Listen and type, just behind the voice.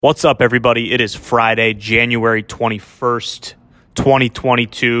What's up, everybody? It is Friday, January 21st,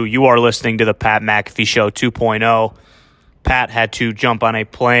 2022. You are listening to the Pat McAfee Show 2.0. Pat had to jump on a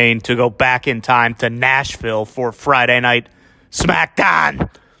plane to go back in time to Nashville for Friday night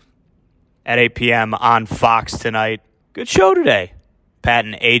SmackDown at 8 p.m. on Fox tonight. Good show today. Pat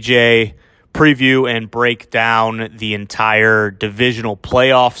and AJ preview and break down the entire divisional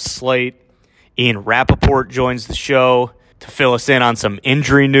playoff slate. Ian Rapoport joins the show to fill us in on some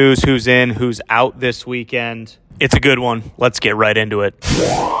injury news, who's in, who's out this weekend. It's a good one. Let's get right into it.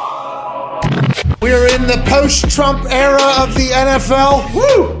 We're in the post-Trump era of the NFL.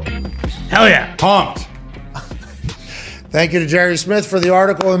 Woo! Hell yeah. Pumped. Thank you to Jerry Smith for the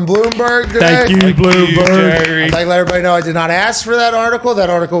article in Bloomberg today. Thank you, Bloomberg. I'd like to let everybody know I did not ask for that article. That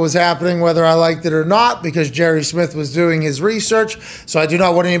article was happening whether I liked it or not because Jerry Smith was doing his research. So I do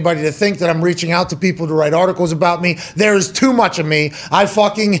not want anybody to think that I'm reaching out to people to write articles about me. There is too much of me. I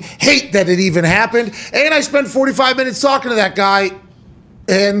fucking hate that it even happened. And I spent 45 minutes talking to that guy.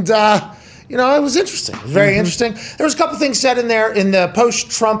 And, it was interesting. It was very interesting. There was a couple things said in there in the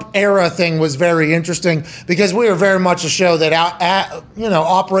post-Trump era thing was very interesting because we were very much a show that,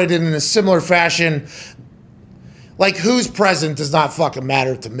 operated in a similar fashion. Like, who's present does not fucking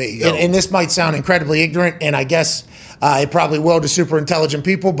matter to me. No. And this might sound incredibly ignorant, and I guess it probably will to super intelligent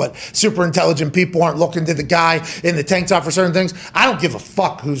people, but super intelligent people aren't looking to the guy in the tank top for certain things. I don't give a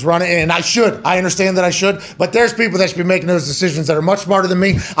fuck who's running, and I should. I understand that I should, but there's people that should be making those decisions that are much smarter than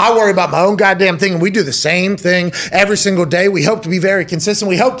me. I worry about my own goddamn thing, and we do the same thing every single day. We hope to be very consistent.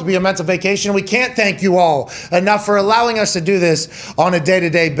 We hope to be a mental vacation. We can't thank you all enough for allowing us to do this on a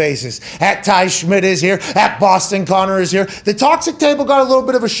day-to-day basis. At Ty Schmidt is here. At Boston Connor is here. The Toxic Table got a little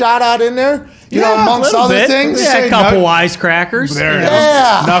bit of a shout-out in there. Amongst other things. Yeah, a couple wisecrackers. There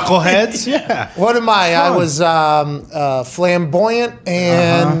yeah. Knuckleheads. Yeah. What am I? I was flamboyant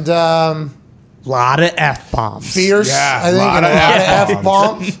and Lot of F-bombs. fierce. Yeah, I think lot and a of lot of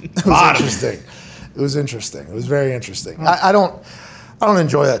F-bombs. F-bombs. It was interesting. It was very interesting. I don't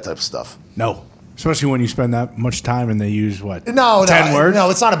enjoy that type of stuff. No. Especially when you spend that much time and they use, what, 10 words? No,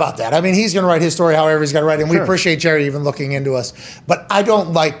 it's not about that. I mean, he's going to write his story however he's going to write it, and we Sure. appreciate Jerry even looking into us. But I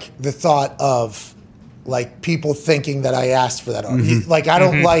don't like the thought of, like, people thinking that I asked for that. Like, I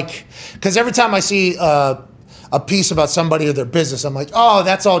don't like, because every time I see a piece about somebody or their business, I'm like, oh,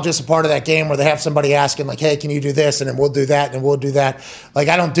 that's all just a part of that game where they have somebody asking, like, hey, can you do this? And then we'll do that, and we'll do that. Like,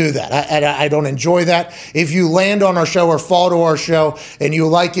 I don't do that. I don't enjoy that. If you land on our show or fall to our show and you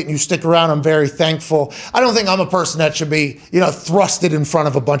like it and you stick around, I'm very thankful. I don't think I'm a person that should be, thrusted in front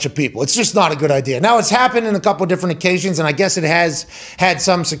of a bunch of people. It's just not a good idea. Now, it's happened in a couple of different occasions, and I guess it has had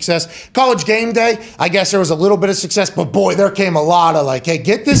some success. College game day, I guess there was a little bit of success, but boy, there came a lot of like, hey,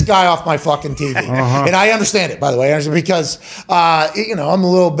 get this guy off my fucking TV. And I understand it, by the way, because, I'm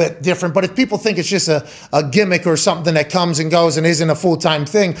a little bit different. But if people think it's just a gimmick or something that comes and goes and isn't a full-time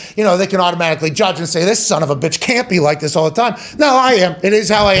thing, they can automatically judge and say, this son of a bitch can't be like this all the time. No, I am. It is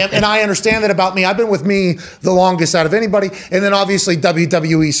how I am. And I understand that about me. I've been with me the longest out of anybody. And then obviously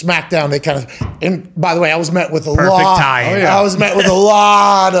WWE SmackDown, they kind of, and by the way, I was met with a lot. I was met with a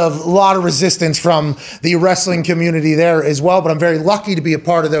lot of resistance from the wrestling community there as well. But I'm very lucky to be a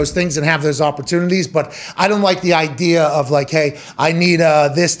part of those things and have those opportunities. But I don't like the idea of like, hey, I need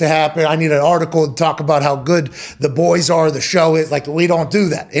this to happen. I need an article to talk about how good the boys are, the show is. Like, we don't do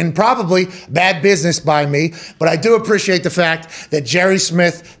that. And probably bad business by me. But I do appreciate the fact that Jerry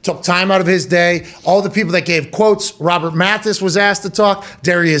Smith took time out of his day. All the people that gave quotes. Robert Mathis was asked to talk.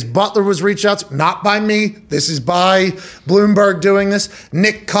 Darius Butler was reached out to. Not by me. This is by Bloomberg doing this.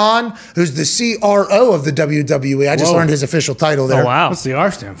 Nick Khan, who's the CRO of the WWE. I just learned his official title there. Oh, wow. What's the R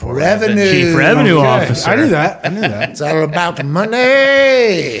stand for? Revenue. Chief Revenue Officer. I knew that. It's all about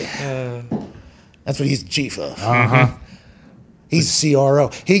money. That's what he's the chief of. He's the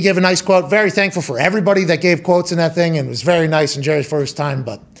CRO. He gave a nice quote. Very thankful for everybody that gave quotes in that thing, and it was very nice in Jerry's first time,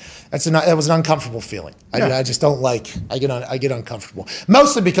 but that was an uncomfortable feeling. I just don't like. I get uncomfortable,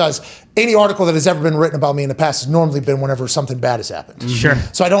 mostly because any article that has ever been written about me in the past has normally been whenever something bad has happened. Sure.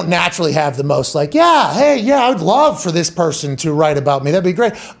 So I don't naturally have the most like, I would love for this person to write about me. That'd be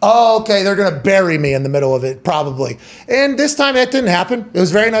great. Oh, okay, they're gonna bury me in the middle of it probably. And this time that didn't happen. It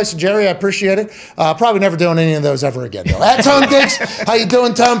was very nice of Jerry. I appreciate it. Probably never doing any of those ever again though. At Tone Diggs, how you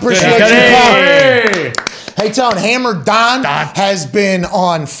doing, Tone? Appreciate you. Hey. Hey, Tone, Hammer Don has been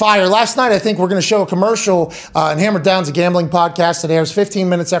on fire. Last night, I think we're going to show a commercial, and Hammer Don's a gambling podcast that airs 15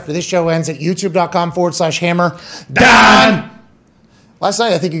 minutes after this show ends at youtube.com/Hammer Don. Last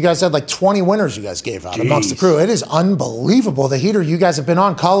night, I think you guys had like 20 winners you guys gave out amongst the crew. It is unbelievable. The heater you guys have been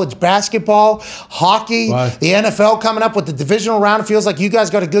on, college basketball, hockey, the NFL coming up with the divisional round. It feels like you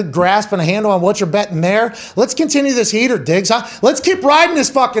guys got a good grasp and a handle on what you're betting there. Let's continue this heater, Diggs. Huh? Let's keep riding this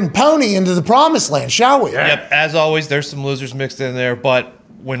fucking pony into the promised land, shall we? Yep, as always, there's some losers mixed in there, but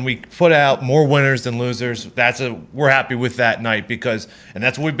when we put out more winners than losers, we're happy with that night and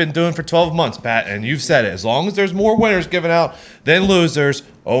that's what we've been doing for 12 months, Pat. And you've said it. As long as there's more winners given out than losers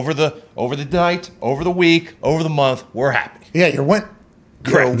over the night, over the week, over the month, we're happy. Yeah, you're winning.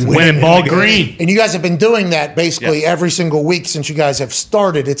 Correct. Winning ball green. And you guys have been doing that basically every single week since you guys have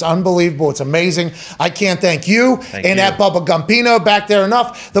started. It's unbelievable. It's amazing. I can't thank you and that Bubba Gumpino back there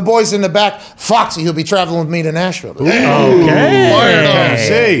enough. The boys in the back. Foxy, who'll be traveling with me to Nashville. Okay.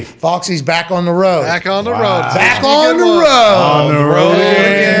 Foxy's back on the road. Back on the road. Back on the road. On the road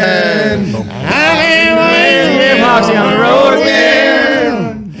again. Foxy on the road again.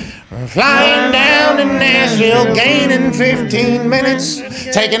 Flying down to Nashville, gaining 15 minutes,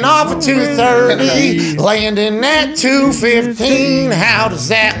 taking off at 2:30, landing at 2:15. How does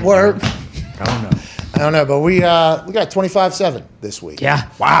that work? I don't know, but we got 25-7 this week. Yeah.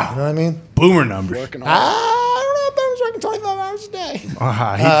 Wow. You know what I mean? Boomer numbers. I don't know if Boomer's working 25 hours a day. He'd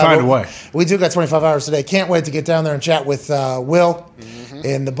find a way. We do got 25 hours today. Can't wait to get down there and chat with Will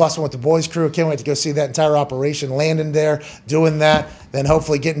and the Bustin' with the Boys crew. Can't wait to go see that entire operation, landing there, doing that, then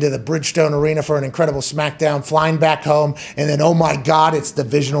hopefully getting to the Bridgestone Arena for an incredible SmackDown, flying back home, and then, oh my God, it's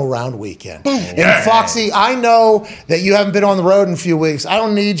Divisional round weekend. Boom. And Foxy, I know that you haven't been on the road in a few weeks. I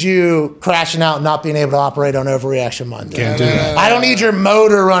don't need you crashing out and not being able to operate on Overreaction Monday. Can't do that. I don't need your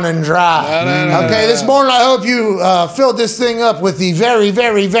motor running dry. Okay, this morning I hope you filled this thing up with the very,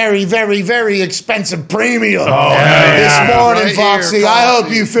 very, very, very, very expensive premium. This morning, right Foxy, here, I hope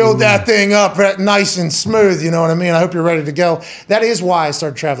you filled that thing up nice and smooth. You know what I mean? I hope you're ready to go. That is why I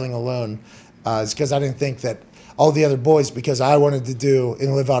started traveling alone. It's because I didn't think that all the other boys, because I wanted to do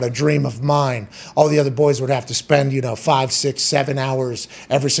and live out a dream of mine, all the other boys would have to spend, 5, 6, 7 hours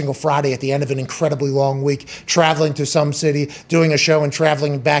every single Friday at the end of an incredibly long week, traveling to some city, doing a show and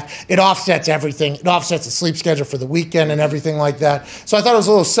traveling back. It offsets everything. It offsets the sleep schedule for the weekend and everything like that. So I thought it was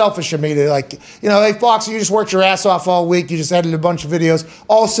a little selfish of me to hey, Foxy, you just worked your ass off all week. You just edited a bunch of videos.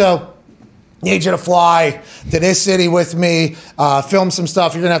 Also, need you to fly to this city with me, film some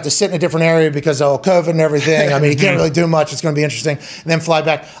stuff. You're going to have to sit in a different area because of COVID and everything. I mean, you can't really do much. It's going to be interesting. And then fly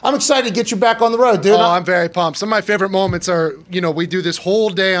back. I'm excited to get you back on the road, dude. Oh, I'm very pumped. Some of my favorite moments are, we do this whole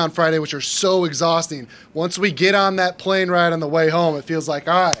day on Friday, which are so exhausting. Once we get on that plane ride on the way home, it feels like,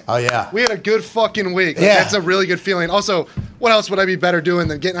 all right. Oh, yeah. We had a good fucking week. That's a really good feeling. Also, what else would I be better doing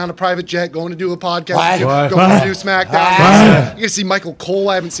than getting on a private jet, going to do a podcast, going to do SmackDown? You can see Michael Cole.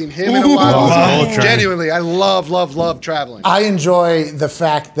 I haven't seen him in a while. Genuinely, I love traveling. I enjoy the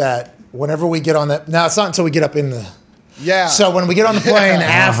fact that whenever we get on that, now it's not until we get up in the. Yeah. So when we get on the plane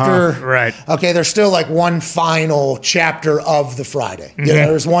after, right? Okay, there's still like one final chapter of the Friday.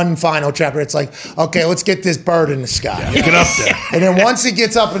 There's one final chapter. It's like, okay, let's get this bird in the sky. Get up there. And then once it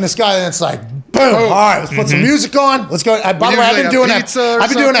gets up in the sky, then it's like, boom. All right, let's put some music on. Let's go. By the way, I've been doing that. I've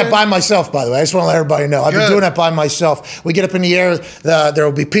been doing that by myself. By the way, I just want to let everybody know. I've been doing that by myself. We get up in the air. There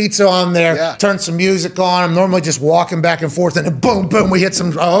will be pizza on there. Yeah. Turn some music on. I'm normally just walking back and forth, and then boom, boom, we hit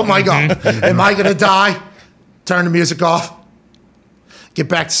some. Oh my God, am I gonna die? Turn the music off. Get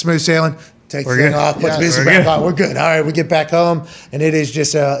back to smooth sailing. Take the thing off. Put the music back on. We're good. All right, we get back home, and it is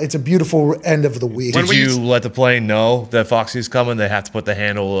just it's a beautiful end of the week. Did you let the plane know that Foxy's coming? They have to put the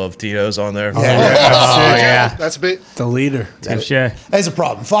handle of Tito's on there. Yeah. That's a bit. The leader. There's a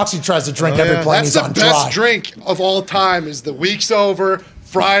problem. Foxy tries to drink every plane he's on dry. That's the best drink of all time. Is the week's over.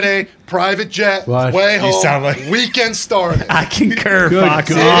 Friday, private jet, way home, you sound like weekend started. I concur,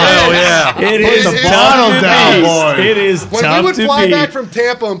 Foxy. Oh, yeah. It is the bottle down, boy. It is when tough we would to fly beat. back from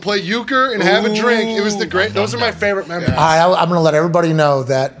Tampa and play euchre and have a drink, it was the great. Those are my favorite memories. I'm going to let everybody know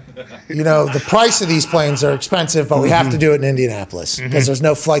that, the price of these planes are expensive, but we have to do it in Indianapolis because there's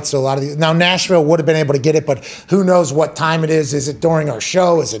no flights to a lot of these. Now, Nashville would have been able to get it, but who knows what time it is. Is it during our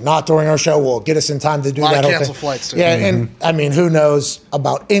show? Is it not during our show? Will it get us in time to do that? Cancel flights, too. Yeah, and I mean, who knows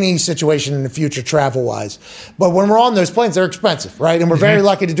about any situation in the future travel-wise. But when we're on those planes, they're expensive, right? And we're very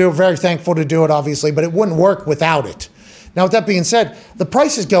lucky to do it, very thankful to do it, obviously, but it wouldn't work without it. Now, with that being said, the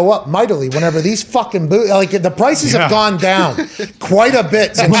prices go up mightily whenever these fucking the prices have gone down quite a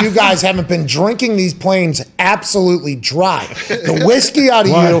bit since you guys haven't been drinking these planes absolutely dry. The whiskey out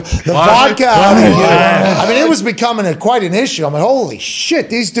of you, the vodka out of you. I mean, it was becoming quite an issue. I'm like, holy shit,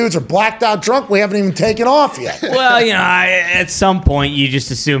 these dudes are blacked out drunk. We haven't even taken off yet. Well, at some point, you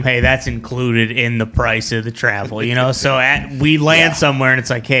just assume, hey, that's included in the price of the travel, So we land somewhere and it's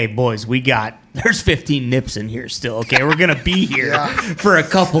like, hey, boys, there's 15 nips in here still, okay? We're going to be here for a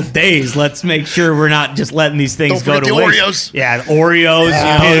couple days. Let's make sure we're not just letting these things go to waste. Oreos. Yeah, Oreos,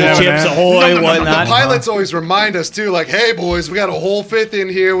 Chips Ahoy, whatnot. The pilots always remind us, too, like, hey, boys, we got a whole fifth in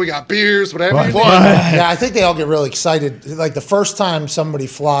here. We got beers, whatever you want. Yeah, I think they all get really excited. Like, the first time somebody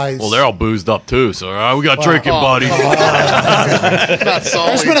flies. Well, they're all boozed up, too, so we got drinking buddies. There's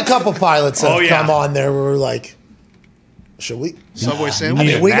been a couple pilots that have come on there where we're like, should we? Subway sandwich. I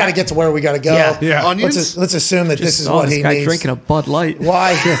mean, we got to get to where we got to go. Yeah. Onions? Let's assume that this is what he needs. Drinking a Bud Light.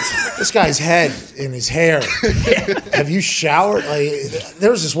 Why? This guy's head and his hair. Have you showered? There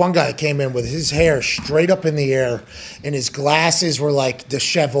was this one guy that came in with his hair straight up in the air, and his glasses were like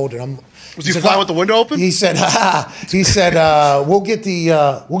disheveled. And was he flying with the window open? He said, we'll get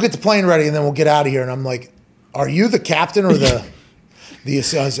the plane ready and then we'll get out of here. And I'm like, are you the captain or the?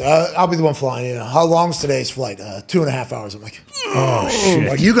 I'll be the one flying. How long's today's flight? 2.5 hours. I'm like, oh shit!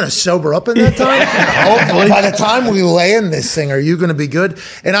 Are you going to sober up in that time? Hopefully, by the time we land this thing, are you going to be good?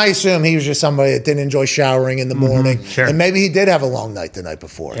 And I assume he was just somebody that didn't enjoy showering in the morning, sure. And maybe he did have a long night the night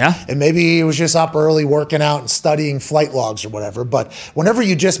before. Yeah, and maybe he was just up early working out and studying flight logs or whatever. But whenever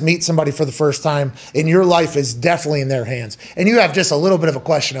you just meet somebody for the first time, and your life is definitely in their hands, and you have just a little bit of a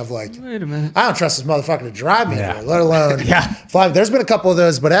question of like, wait a minute, I don't trust this motherfucker to drive me anywhere, let alone fly. There's been a couple of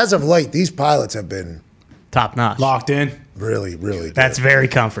those, but as of late, these pilots have been top notch, locked in. Really, really good. That's very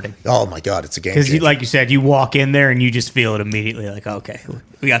comforting. Oh my God, it's a game changer. Because, like you said, you walk in there and you just feel it immediately. Like, okay,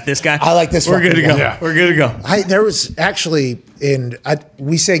 we got this guy. I like this. We're good to go. Yeah. We're good to go. There was actually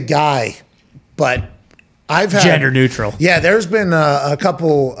we say guy, but I've had gender neutral. Yeah, there's been a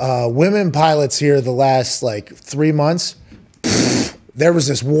couple women pilots here the last 3 months. There was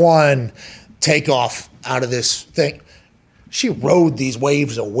this one takeoff out of this thing. She rode these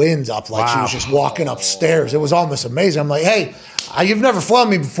waves of winds up like she was just walking upstairs. It was almost amazing. I'm like, hey, you've never flown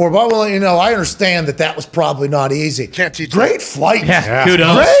me before, but I will let you know, I understand that was probably not easy. Can't teach Great flight. Yeah.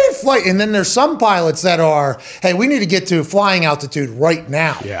 Kudos. Great flight. And then there's some pilots that are, hey, we need to get to flying altitude right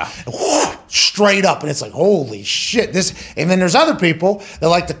now. Yeah. Straight up. And it's like, holy shit. And then there's other people that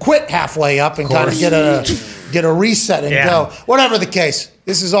like to quit halfway up and kind of get a reset and go. Whatever the case.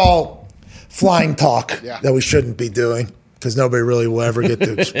 This is all flying talk that we shouldn't be doing. Because nobody really will ever get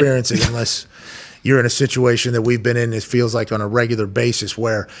to experience it unless you're in a situation that we've been in. It feels like on a regular basis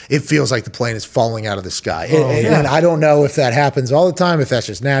where it feels like the plane is falling out of the sky. And I don't know if that happens all the time, if that's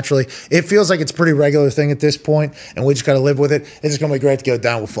just naturally. It feels like it's a pretty regular thing at this point, and we just got to live with it. It's going to be great to go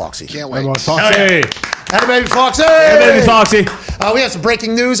down with Foxy. Can't wait. Foxy. Atta baby Foxy. Hey, baby Foxy. We have some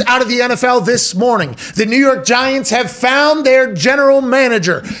breaking news out of the NFL this morning. The New York Giants have found their general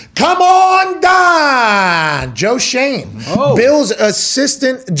manager. Come on down. Joe Shane, Bill's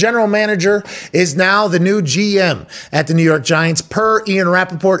assistant general manager, is now the new GM at the New York Giants, per Ian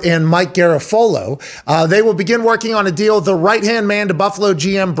Rapoport and Mike Garafolo. They will begin working on a deal. The right-hand man to Buffalo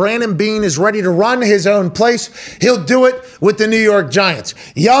GM Brandon Beane is ready to run his own place. He'll do it with the New York Giants.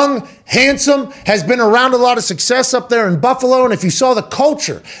 Young, handsome, has been around a lot of success up there in Buffalo, and if you saw the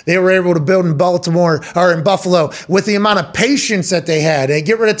culture they were able to build in Baltimore or in Buffalo with the amount of patience that they had, they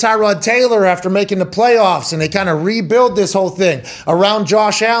get rid of Tyrod Taylor after making the playoffs, and they kind of rebuild this whole thing around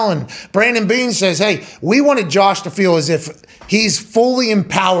Josh Allen. Brandon Beane says, hey, we wanted Josh to feel as if he's fully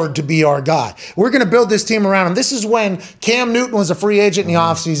empowered to be our guy. We're going to build this team around him. This is when Cam Newton was a free agent in the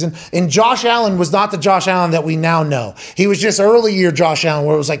offseason, and Josh Allen was not the Josh Allen that we now know. He was just early year Josh Allen,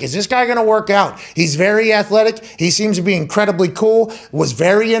 where it was like, is this guy going to work out? He's very athletic. He seems to be incredibly cool, was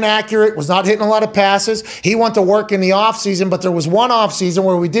very inaccurate, was not hitting a lot of passes. He went to work in the offseason, but there was one offseason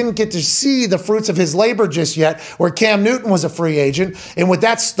where we didn't get to see the fruits of his labor just yet, where Cam Newton was a free agent. And with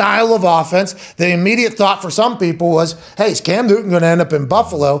that style of offense, the immediate thought for some people was, hey, is Cam Newton going to end up in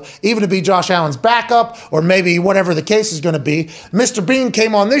Buffalo, even to be Josh Allen's backup, or maybe whatever the case is going to be? Mr. Bean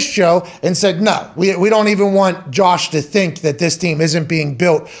came on this show and said, no, we don't even want Josh to think that this team isn't being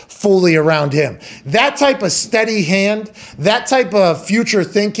built fully around him. That type of steady hand, that type of future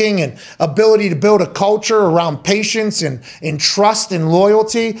thinking and ability to build a culture around patience and trust and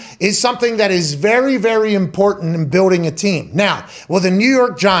loyalty is something that is very, very important in building a team. Now, well, the New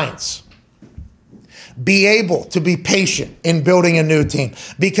York Giants, be able to be patient in building a new team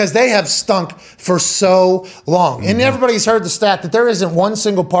because they have stunk for so long. And everybody's heard the stat that there isn't one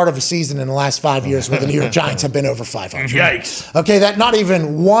single part of a season in the last 5 years where the New York Giants have been over 500. Yikes. Okay, that not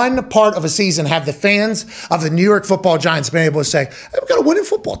even one part of a season have the fans of the New York Football Giants been able to say, hey, we've got a winning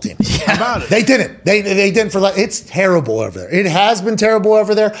football team. How about it? They didn't. They didn't it's terrible over there. It has been terrible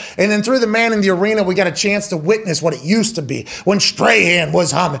over there. And then through the man in the arena, we got a chance to witness what it used to be when Strahan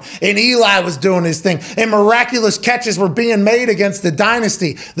was humming and Eli was doing his thing and miraculous catches were being made against the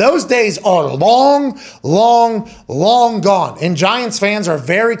dynasty. Those days are long, long, long gone. And Giants fans are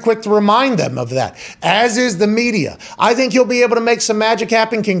very quick to remind them of that, as is the media. I think he'll be able to make some magic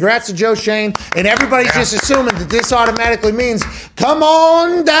happen. Congrats to Joe Shane. And everybody's just assuming that this automatically means come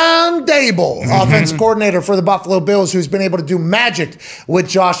on down, Dable, offense coordinator for the Buffalo Bills, who's been able to do magic with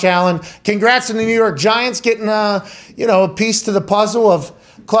Josh Allen. Congrats to the New York Giants getting a piece to the puzzle of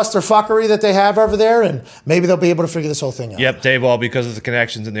clusterfuckery that they have over there, and maybe they'll be able to figure this whole thing out. Yep, Dayball, because of the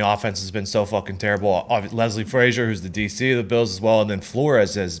connections in the offense, has been so fucking terrible. Leslie Frazier, who's the DC of the Bills as well, and then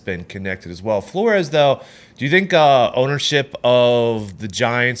Flores has been connected as well. Flores, though, do you think ownership of the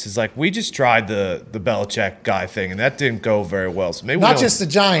Giants is like, we just tried the Belichick guy thing, and that didn't go very well. So maybe not just the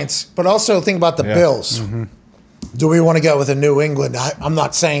Giants, but also think about the Bills. Mm-hmm. Do we want to go with a New England? I'm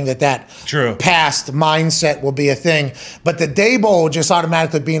not saying that True. Past mindset will be a thing, but the Daboll just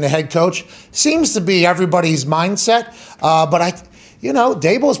automatically being a head coach seems to be everybody's mindset. But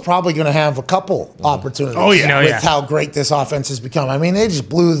Daboll is probably going to have a couple opportunities with how great this offense has become. I mean, they just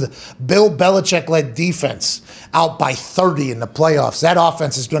blew the Bill Belichick-led defense out by 30 in the playoffs. That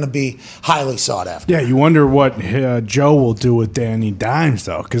offense is going to be highly sought after. Yeah, you wonder what Joe will do with Danny Dimes,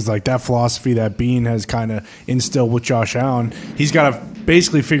 though, because that philosophy that Bean has kind of instilled with Josh Allen, he's got to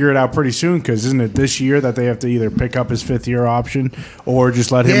basically figure it out pretty soon, because isn't it this year that they have to either pick up his fifth-year option or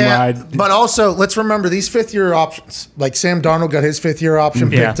just let him ride? But also, let's remember these fifth-year options. Like Sam Darnold got his fifth-year option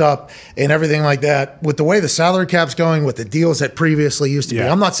picked up and everything like that. With the way the salary cap's going, with the deals that previously used to be,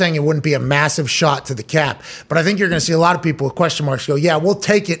 I'm not saying it wouldn't be a massive shot to the cap, but I think you're going to see a lot of people with question marks go, yeah, we'll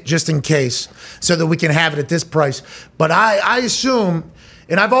take it just in case so that we can have it at this price. But I assume,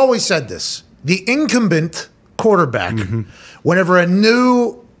 and I've always said this, the incumbent quarterback, whenever a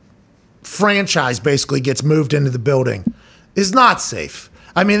new franchise basically gets moved into the building, is not safe.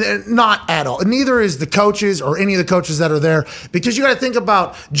 I mean, not at all. Neither is the coaches or any of the coaches that are there, because you got to think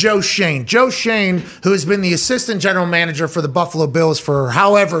about Joe Shane. Joe Shane, who has been the assistant general manager for the Buffalo Bills for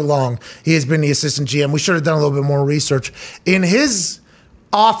however long he has been the assistant GM. We should have done a little bit more research. In his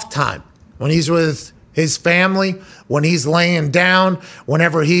off time, when he's with his family, when he's laying down,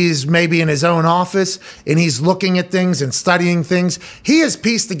 whenever he's maybe in his own office and he's looking at things and studying things, he has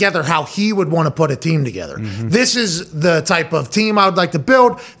pieced together how he would want to put a team together. This is the type of team I would like to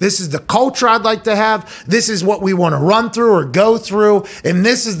build. This is the culture I'd like to have. This is what we want to run through or go through. And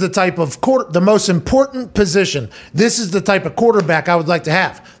this is the type of the most important position. This is the type of quarterback I would like to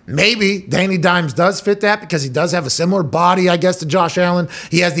have. Maybe Danny Dimes does fit that because he does have a similar body, I guess, to Josh Allen.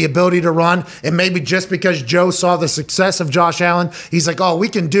 He has the ability to run. And maybe just because Joe saw the success of Josh Allen, he's like, oh, we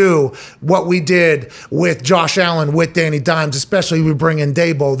can do what we did with Josh Allen with Danny Dimes, especially we bring in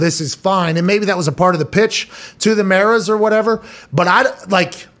Daboll. This is fine. And maybe that was a part of the pitch to the Maras or whatever. But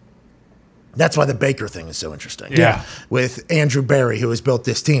that's why the Baker thing is so interesting. Yeah. With Andrew Berry, who has built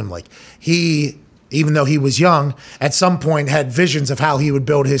this team. Even though he was young, at some point had visions of how he would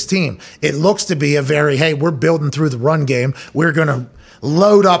build his team. It looks to be hey, we're building through the run game. We're going to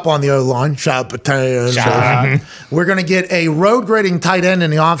load up on the O-line. Shout out. We're going to get a road grading tight end in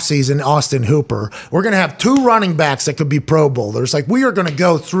the offseason, Austin Hooper. We're going to have 2 running backs that could be Pro Bowlers. We are going to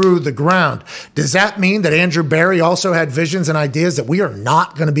go through the ground. Does that mean that Andrew Berry also had visions and ideas that we are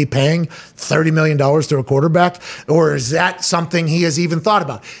not going to be paying $30 million to a quarterback? Or is that something he has even thought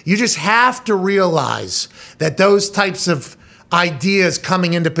about? You just have to realize that those types of ideas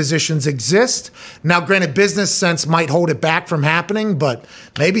coming into positions exist. Now, granted, business sense might hold it back from happening, but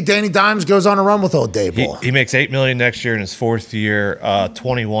maybe Danny Dimes goes on a run with old Daboll. He makes $8 million next year in his 4th year,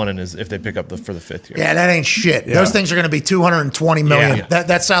 21 if they pick up for the 5th year. Yeah, that ain't shit. Yeah. Those things are going to be $220 million. Yeah.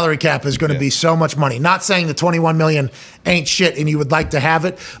 That salary cap is going to be so much money. Not saying the $21 million ain't shit and you would like to have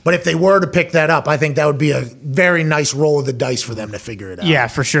it, but if they were to pick that up, I think that would be a very nice roll of the dice for them to figure it out. Yeah,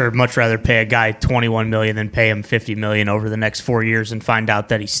 for sure. Much rather pay a guy $21 million than pay him $50 million over the next 4 years and find out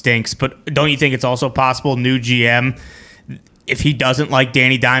that he stinks. But don't you think it's also possible, new GM, if he doesn't like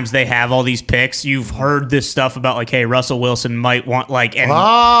Danny Dimes, they have all these picks. You've heard this stuff about hey, Russell Wilson might want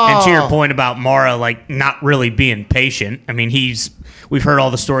and to your point about Mara, not really being patient. I mean, we've heard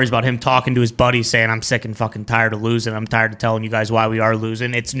all the stories about him talking to his buddies saying, I'm sick and fucking tired of losing. I'm tired of telling you guys why we are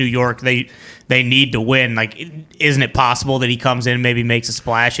losing. It's New York. They need to win. Like, isn't it possible that he comes in, maybe makes a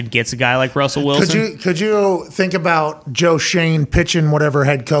splash and gets a guy like Russell Wilson? Could you think about Joe Shane pitching whatever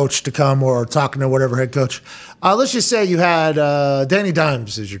head coach to come or talking to whatever head coach? Let's just say you had Danny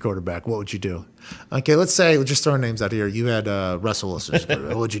Dimes as your quarterback. What would you do? Okay, let's say, we're just throwing names out here. You had Russell Wilson as your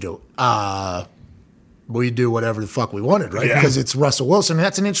quarterback. What would you do? We do whatever the fuck we wanted, right? Because it's Russell Wilson. And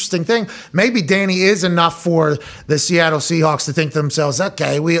that's an interesting thing. Maybe Danny is enough for the Seattle Seahawks to think to themselves,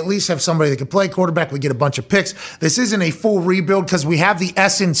 okay, we at least have somebody that can play quarterback. We get a bunch of picks. This isn't a full rebuild because we have the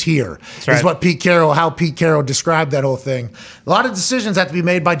essence here. That's right. Is what how Pete Carroll described that whole thing. A lot of decisions have to be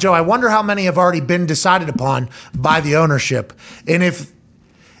made by Joe. I wonder how many have already been decided upon by the ownership. And if,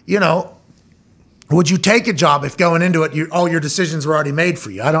 would you take a job if going into it, all your decisions were already made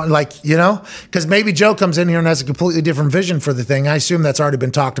for you? I don't because maybe Joe comes in here and has a completely different vision for the thing. I assume that's already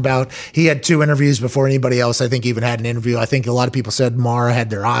been talked about. He had 2 interviews before anybody else, I think, even had an interview. I think a lot of people said Mara had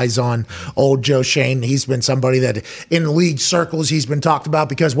their eyes on old Joe Shane. He's been somebody that in league circles he's been talked about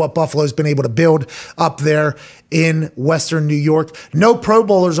because what Buffalo's been able to build up there in Western New York. No Pro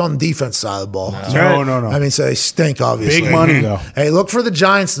Bowlers on the defense side of the ball. No. I mean, so they stink, obviously. Big money, though. Hey, look for the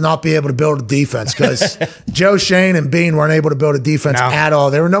Giants to not be able to build a defense because Joe Shane and Bean weren't able to build a defense at all.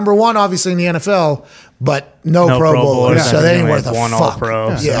 They were number 1, obviously, in the NFL, but no Pro Bowlers, so they ain't worth a fuck.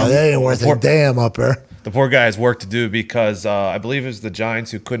 They ain't worth a damn up there. The poor guy has work to do because I believe it was the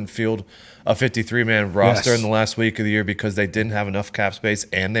Giants who couldn't field a 53-man roster in the last week of the year because they didn't have enough cap space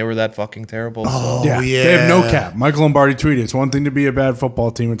and they were that fucking terrible. Oh, yeah. They have no cap. Michael Lombardi tweeted, it's one thing to be a bad football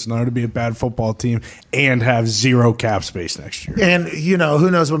team. It's another to be a bad football team and have 0 cap space next year. And,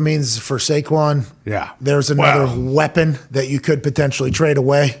 who knows what it means for Saquon. Yeah. There's another weapon that you could potentially trade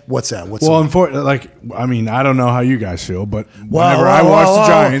away. What's that? I don't know how you guys feel, but whenever I watch the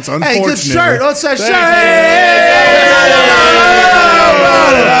Giants, unfortunately. Hey, good shirt. What's that shirt?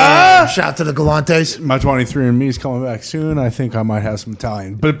 Shout out to the Galantes. My 23andMe is coming back soon. I think I might have some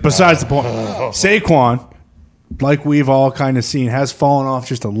Italian. But besides the point, Saquon, like we've all kind of seen, has fallen off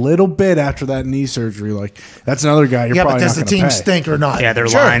just a little bit after that knee surgery. Like, that's another guy you're probably not going to pay. Yeah, but does the team stink or not? Yeah, their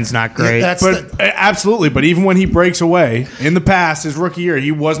line's not great. Absolutely. But even when he breaks away, in the past, his rookie year,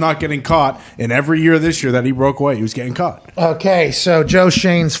 he was not getting caught. And every year this year that he broke away, he was getting caught. Okay, so Joe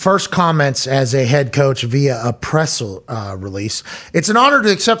Shane's first comments as a head coach via a press release. It's an honor to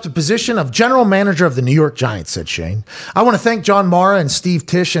accept the position of general manager of the New York Giants, said Shane. I want to thank John Mara and Steve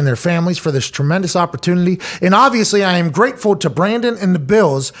Tisch and their families for this tremendous opportunity. And obviously, I am grateful to Brandon and the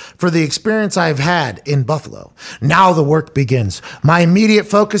Bills for the experience I've had in Buffalo. Now the work begins. My immediate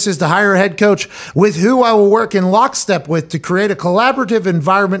focus is to hire a head coach with who I will work in lockstep with to create a collaborative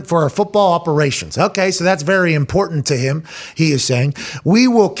environment for our football operations. Okay, so that's very important to him. He is saying, we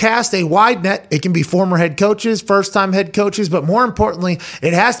will cast a wide net. It can be former head coaches, first-time head coaches, but more importantly,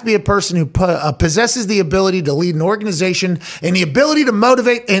 it has to be a person who possesses the ability to lead an organization and the ability to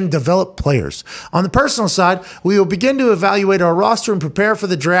motivate and develop players. On the personal side, we will begin to evaluate our roster and prepare for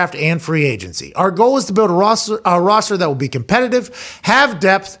the draft and free agency. Our goal is to build a roster that will be competitive, have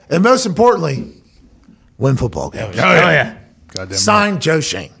depth, and most importantly, win football games. Oh, yeah. Signed, Joe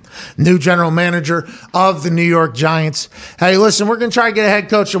Shane, new general manager of the New York Giants. Hey, listen, we're going to try to get a head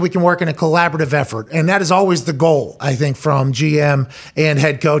coach so we can work in a collaborative effort. And that is always the goal, I think, from GM and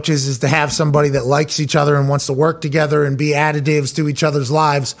head coaches, is to have somebody that likes each other and wants to work together and be additives to each other's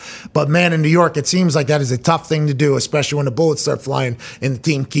lives. But man, in New York, it seems like that is a tough thing to do, especially when the bullets start flying and the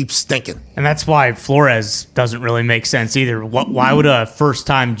team keeps stinking. And that's why Flores doesn't really make sense either. Why would a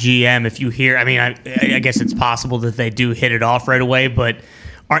first-time GM, if you hear, I guess it's possible that they do hit it off right away, but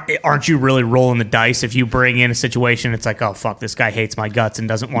aren't you really rolling the dice if you bring in a situation? It's like, oh, fuck, this guy hates my guts and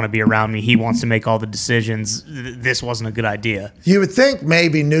doesn't want to be around me. He wants to make all the decisions. This wasn't a good idea. You would think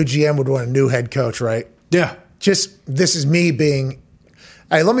maybe new GM would want a new head coach, right? Yeah. Just, this is me being,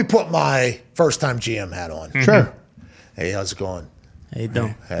 hey, let me put my first-time GM hat on. Mm-hmm. Sure. Hey, how's it going? Hey,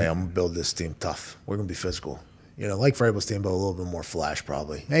 don't. Hey, I'm going to build this team tough. We're going to be physical. Like Vrabel's team, but a little bit more flash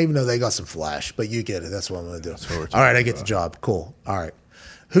probably. Even though they got some flash, but you get it. That's what I'm going to do. All right, I get the job. Cool. All right.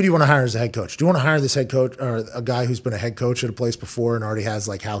 Who do you want to hire as a head coach? Do you want to hire this head coach or a guy who's been a head coach at a place before and already has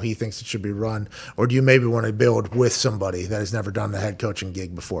like how he thinks it should be run? Or do you maybe want to build with somebody that has never done the head coaching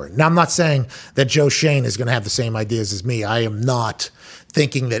gig before? Now, I'm not saying that Joe Shane is going to have the same ideas as me. I am not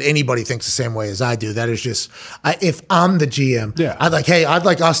thinking that anybody thinks the same way as I do. That is just, if I'm the GM, I'd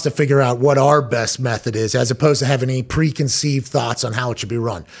like us to figure out what our best method is as opposed to having any preconceived thoughts on how it should be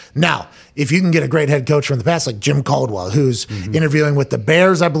run. Now, if you can get a great head coach from the past, like Jim Caldwell, who's interviewing with the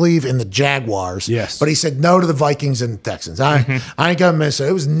Bears, Steelers, I believe, and the Jaguars. Yes. But he said no to the Vikings and Texans. I ain't going to miss it.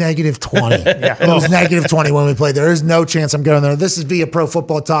 It was negative 20. Yeah. It was negative 20 when we played there. There's no chance I'm going there. This is via Pro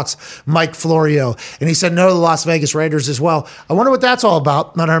Football Talks, Mike Florio. And he said no to the Las Vegas Raiders as well. I wonder what that's all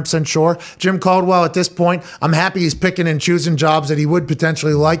about. Not 100% sure. Jim Caldwell, at this point, I'm happy he's picking and choosing jobs that he would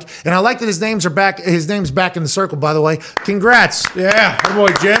potentially like. And I like that his name's back in the circle, by the way. Congrats. Yeah. Good boy,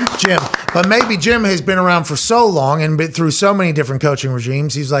 Jim. Jim. But maybe Jim has been around for so long and been through so many different coaching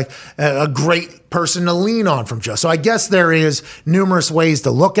regimes. He's like a great person to lean on from Joe. So I guess there is numerous ways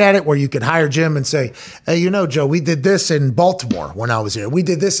to look at it where you could hire Jim and say, hey, Joe, we did this in Baltimore when I was here. We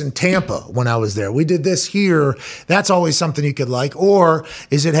did this in Tampa when I was there. We did this here. That's always something you could like. Or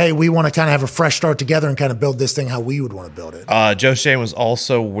is it, hey, we want to kind of have a fresh start together and kind of build this thing how we would want to build it? Joe Shane was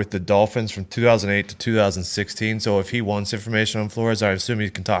also with the Dolphins from 2008 to 2016. So if he wants information on Flores, I assume he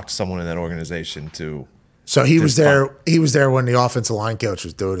can talk to someone in that organization too. So he was there. He was there when the offensive line coach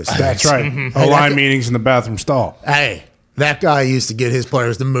was doing his. That's right. Line meetings in the bathroom stall. Hey, that guy used to get his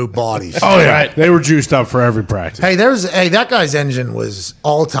players to move bodies. Oh yeah, right. They were juiced up for every practice. Hey, that guy's engine was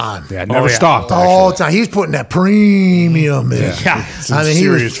all time. Yeah, never stopped. All time. He was putting that premium in. Yeah, I mean,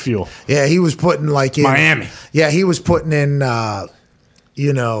 serious fuel. Yeah, he was putting like in Miami. Yeah, he was putting in.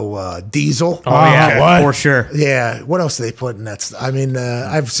 Diesel. Oh, yeah, for sure. Yeah. What else do they put in that? I mean,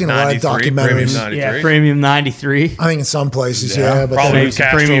 I've seen a lot of documentaries. Premium 93. I think in some places, but probably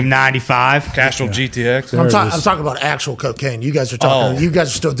Premium 95. Castrol GTX. I'm talking about actual cocaine. You guys are talking. You guys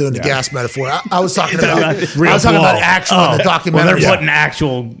are still doing the gas metaphor. I was talking about. I was talking about actual in the documentary. Well, they're putting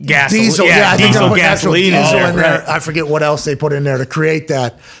actual gas. Diesel. I think diesel they're putting actual gasoline diesel in in there. I forget what else they put in there to create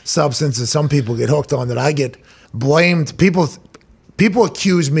that substance that some people get hooked on. That I get blamed. People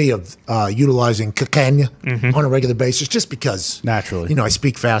accuse me of utilizing cocaine on a regular basis just because naturally, I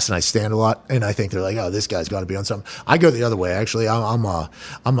speak fast and I stand a lot, and I think they're like, "Oh, this guy's got to be on something." I go the other way. Actually, I'm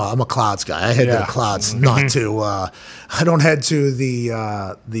a clouds guy. I head to the clouds, not to. I don't head to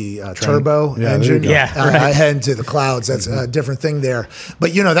the turbo engine. I head to the clouds. That's a different thing there.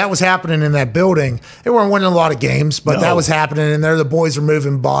 But that was happening in that building. They weren't winning a lot of games, but that was happening in there. The boys are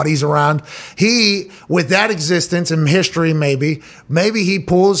moving bodies around. He, with that existence and history, maybe he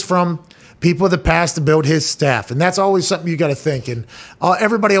pulls from people of the past to build his staff. And that's always something you got to think. And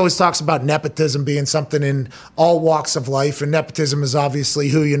everybody always talks about nepotism being something in all walks of life. And nepotism is obviously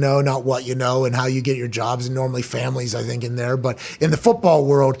who you know, not what you know, and how you get your jobs. And normally families, I think, in there. But in the football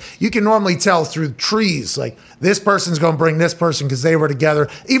world, you can normally tell through trees, like this person's going to bring this person because they were together.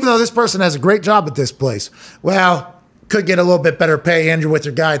 Even though this person has a great job at this place. Well, could get a little bit better pay, Andrew, with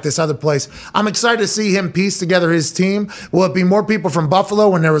your guy at this other place. I'm excited to see him piece together his team. Will it be more people from Buffalo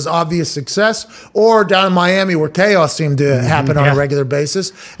when there was obvious success, or down in Miami where chaos seemed to happen on a regular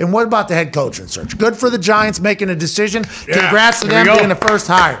basis? And what about the head coaching search? Good for the Giants making a decision. Congrats to them being the first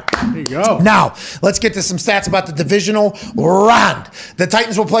hire. There you go. Now, let's get to some stats about the divisional round. The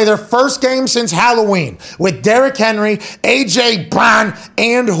Titans will play their first game since Halloween with Derrick Henry, A.J. Brown,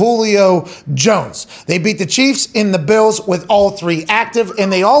 and Julio Jones. They beat the Chiefs in the Bills with all three active,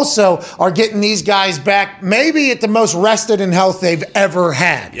 and they also are getting these guys back maybe at the most rested in health they've ever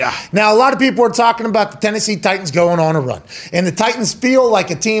had. Yeah. Now, a lot of people are talking about the Tennessee Titans going on a run, and the Titans feel like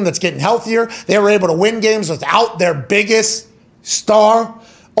a team that's getting healthier. They were able to win games without their biggest star.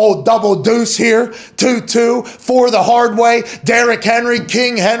 Old double deuce here, 2-2 for the hard way. Derrick Henry,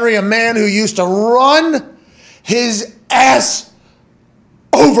 King Henry, a man who used to run his ass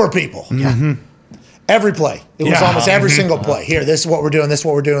over people. Mm-hmm. Every play. It was almost every single play. Here, this is what we're doing, this is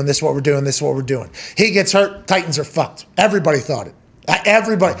what we're doing, this is what we're doing, this is what we're doing. He gets hurt, Titans are fucked. Everybody thought it.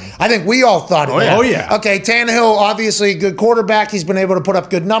 Everybody. I think we all thought it. Oh, yeah. Okay, Tannehill, obviously a good quarterback. He's been able to put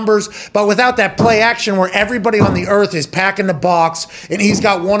up good numbers. But without that play action where everybody on the earth is packing the box and he's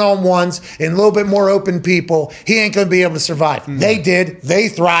got one-on-ones and a little bit more open people, he ain't going to be able to survive. They did. They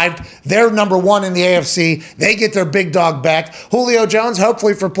thrived. They're number one in the AFC. They get their big dog back. Julio Jones,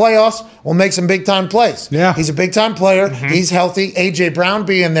 hopefully for playoffs, will make some big-time plays. Yeah. He's a big-time player. He's healthy. A.J. Brown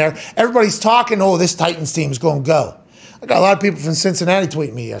being there. Everybody's talking, this Titans team is going to go. I got a lot of people from Cincinnati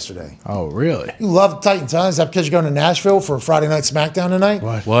tweeting me yesterday. Oh, really? You love Titans, huh? Is that because you're going to Nashville for a Friday Night SmackDown tonight?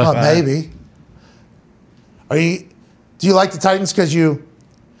 What? Oh, maybe. Do you like the Titans because you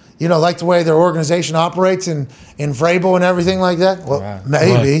like the way their organization operates in Vrabel and everything like that? Well,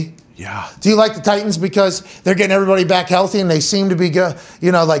 maybe. What? Yeah. Do you like the Titans because they're getting everybody back healthy and they seem to be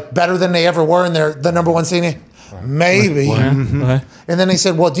better than they ever were and they're the number one seed? Maybe. What? And then they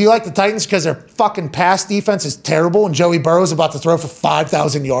said, well, do you like the Titans because their fucking pass defense is terrible and Joey Burrow's about to throw for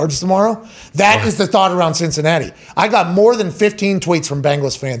 5,000 yards tomorrow? That is the thought around Cincinnati. I got more than 15 tweets from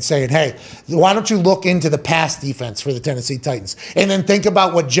Bengals fans saying, hey, why don't you look into the pass defense for the Tennessee Titans? And then think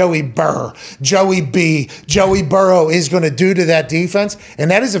about what Joey Burrow is going to do to that defense.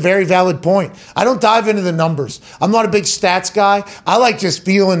 And that is a very valid point. I don't dive into the numbers. I'm not a big stats guy. I like just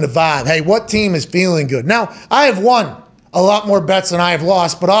feeling the vibe. Hey, what team is feeling good? Now, I have won a lot more bets than I have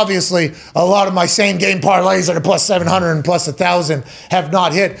lost, but obviously a lot of my same game parlays that are plus 700 and plus 1,000 have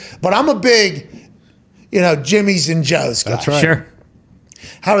not hit. But I'm a big, Jimmy's and Joe's guy. That's right. Sure.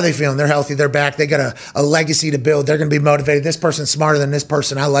 How are they feeling? They're healthy. They're back. They got a legacy to build. They're going to be motivated. This person's smarter than this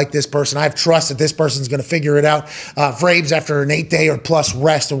person. I like this person. I have trust that this person's going to figure it out. Vrabes, after an 8-day or plus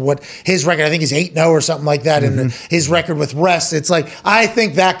rest, or what his record, I think is 8-0 or something like that. And his record with rest, it's like, I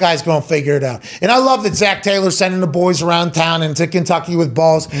think that guy's going to figure it out. And I love that Zach Taylor's sending the boys around town and to Kentucky with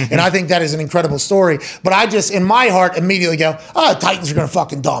balls. And I think that is an incredible story. But I just, in my heart, immediately go, the Titans are going to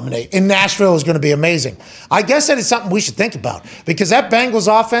fucking dominate. And Nashville is going to be amazing. I guess that is something we should think about, because that Bengals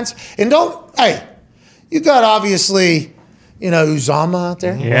offense, and you got obviously, Uzama out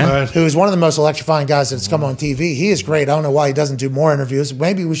there, who is one of the most electrifying guys that's come on TV. He is great. I don't know why he doesn't do more interviews.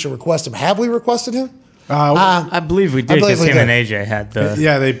 Maybe we should request him. Have we requested him? I believe we did, because him and AJ had the...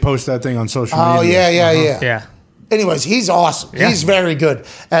 Yeah, they post that thing on social media. Yeah. Anyways, he's awesome. Yeah. He's very good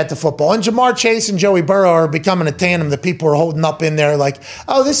at the football. And Jamar Chase and Joey Burrow are becoming a tandem that people are holding up in there like,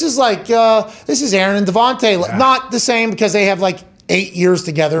 this is Aaron and Devontae. Yeah. Not the same, because they have 8 years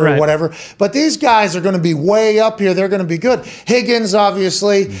together or whatever. But these guys are going to be way up here. They're going to be good. Higgins,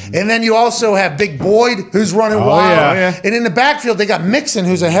 obviously. And then you also have Big Boyd, who's running wild. Yeah. And in the backfield, they got Mixon,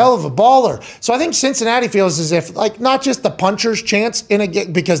 who's a hell of a baller. So I think Cincinnati feels as if, not just the puncher's chance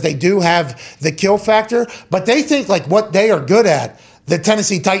in because they do have the kill factor, but they think what they are good at, the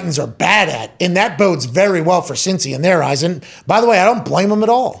Tennessee Titans are bad at, and that bodes very well for Cincy in their eyes. And by the way, I don't blame them at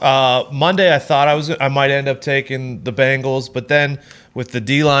all. Monday, I thought I might end up taking the Bengals, but then with the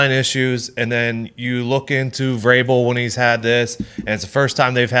D-line issues, and then you look into Vrabel when he's had this, and it's the first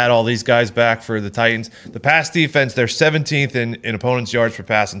time they've had all these guys back for the Titans. The pass defense, they're 17th in opponents' yards per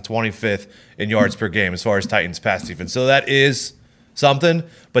pass and 25th in yards per game as far as Titans pass defense. So that is something,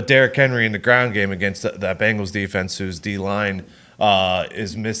 but Derrick Henry in the ground game against that Bengals defense, whose D-line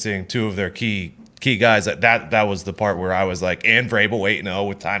is missing two of their key guys. That was the part where I was like, and Vrabel 8-0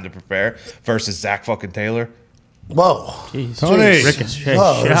 with time to prepare versus Zach fucking Taylor. Whoa. Jeez. Tony.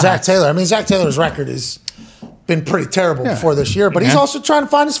 Zach Taylor. I mean, Zach Taylor's record has been pretty terrible before this year, but he's also trying to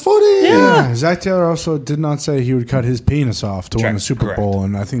find his footing. Yeah. Zach Taylor also did not say he would cut his penis off to win the Super Bowl,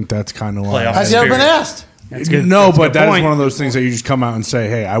 and I think that's kind of why. Has he ever been asked? No, but that is one of those things that you just come out and say,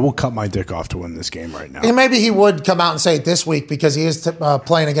 hey, I will cut my dick off to win this game right now. And maybe he would come out and say it this week, because he is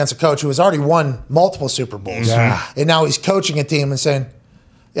playing against a coach who has already won multiple Super Bowls. Yeah. And now he's coaching a team and saying,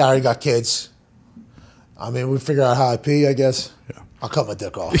 I already got kids. I mean, we figure out how I pee, I guess. Yeah. I'll cut my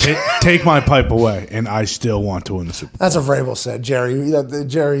dick off. Take my pipe away, and I still want to win the Super Bowl. That's what Vrabel said,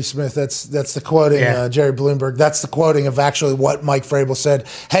 Jerry Smith. That's the quoting. Jerry Bloomberg. That's the quoting of actually what Mike Vrabel said.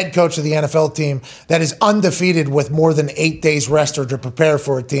 Head coach of the NFL team that is undefeated with more than 8 days rest or to prepare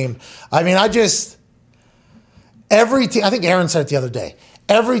for a team. I mean, every team. I think Aaron said it the other day.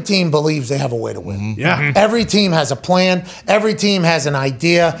 Every team believes they have a way to win. Yeah. Every team has a plan. Every team has an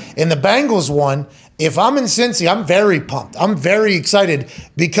idea. And the Bengals won. If I'm in Cincy, I'm very pumped. I'm very excited,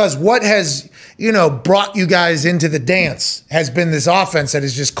 because what has, brought you guys into the dance has been this offense that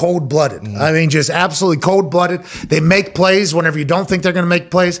is just cold-blooded. I mean, just absolutely cold-blooded. They make plays whenever you don't think they're going to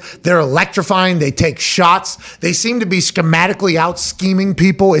make plays. They're electrifying. They take shots. They seem to be schematically out-scheming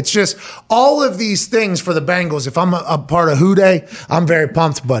people. It's just all of these things for the Bengals. If I'm a part of Who Day, I'm very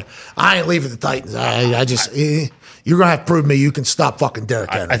pumped, but I ain't leaving the Titans. You're going to have to prove to me you can stop fucking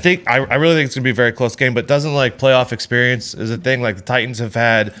Derrick Henry. I really think it's going to be a very close game, but doesn't playoff experience is a thing. The Titans have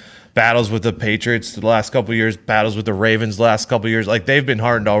had battles with the Patriots the last couple of years, battles with the Ravens the last couple of years. They've been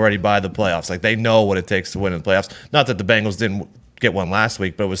hardened already by the playoffs. They know what it takes to win in the playoffs. Not that the Bengals didn't get one last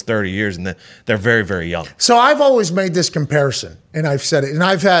week, but it was 30 years, and they're very, very young. So I've always made this comparison, and I've said it, and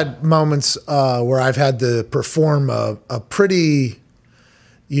I've had moments where I've had to perform a pretty,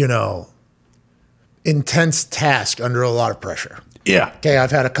 intense task under a lot of pressure. Yeah. Okay,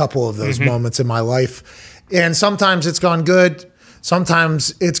 I've had a couple of those moments in my life. And sometimes it's gone good.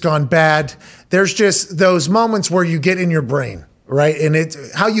 Sometimes it's gone bad. There's just those moments where you get in your brain, right? And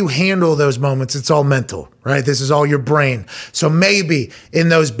it's how you handle those moments. It's all mental, right? This is all your brain. So maybe in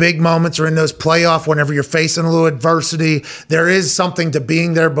those big moments or in those playoff, whenever you're facing a little adversity, there is something to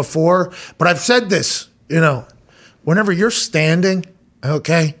being there before. But I've said this, whenever you're standing,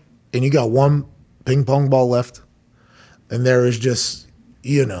 okay, and you got one ping pong ball left, and there is just,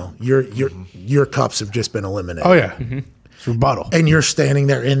 your cups have just been eliminated. Oh, yeah. It's rebuttal. And you're standing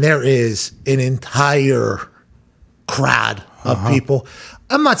there, and there is an entire crowd of people.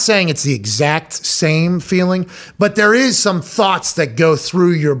 I'm not saying it's the exact same feeling, but there is some thoughts that go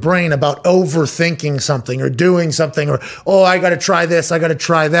through your brain about overthinking something or doing something or, I got to try this, I got to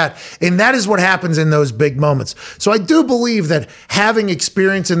try that. And that is what happens in those big moments. So I do believe that having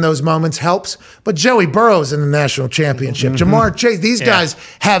experience in those moments helps. But Joey Burrow's in the national championship. Jamar Chase, these guys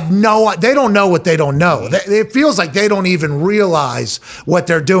they don't know what they don't know. It feels like they don't even realize what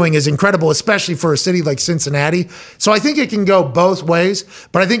they're doing is incredible, especially for a city like Cincinnati. So I think it can go both ways.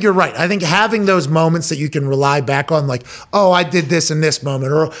 But I think you're right. I think having those moments that you can rely back on, like, I did this in this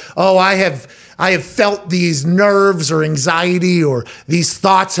moment, or, I have felt these nerves or anxiety or these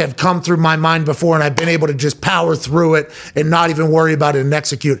thoughts have come through my mind before and I've been able to just power through it and not even worry about it and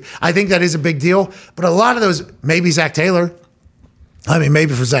execute. I think that is a big deal. But a lot of those, maybe Zach Taylor. I mean,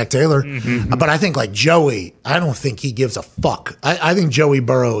 maybe for Zach Taylor, but I think like Joey, I don't think he gives a fuck. I think Joey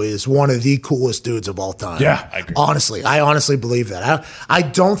Burrow is one of the coolest dudes of all time. Yeah, I agree. Honestly, I honestly believe that. I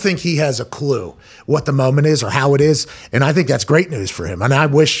don't think he has a clue what the moment is or how it is, and I think that's great news for him. And I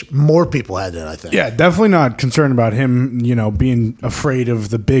wish more people had that, I think. Yeah, definitely not concerned about him, being afraid of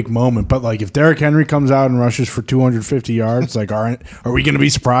the big moment. But like if Derrick Henry comes out and rushes for 250 yards, like are we going to be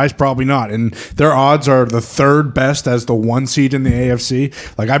surprised? Probably not. And their odds are the third best as the 1 seed in the AFC.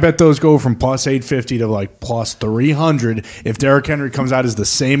 Like I bet those go from plus 850 to like plus 300 if Derrick Henry comes out as the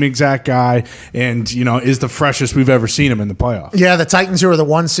same exact guy and is the freshest we've ever seen him in the playoffs. Yeah, the Titans, who are the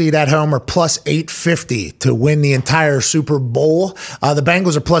 1 seed at home, are plus 850 to win the entire Super Bowl. The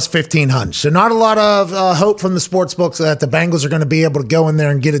Bengals are plus 1,500. So not a lot of hope from the sports books that the Bengals are going to be able to go in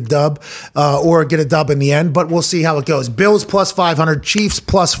there and get a dub or get a dub in the end, but we'll see how it goes. Bills plus 500, Chiefs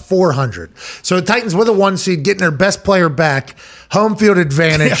plus 400. So the Titans with a 1 seed getting their best player back. Home field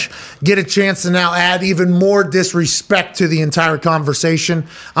advantage, get a chance to now add even more disrespect to the entire conversation.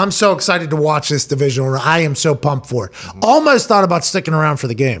 I'm so excited to watch this divisional. I am so pumped for it. Almost thought about sticking around for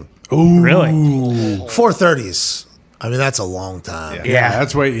the game. Ooh. Really? 4:30s. I mean, that's a long time. Yeah.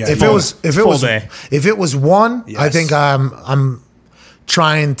 That's way. Yeah, If it was 1, yes. I think I'm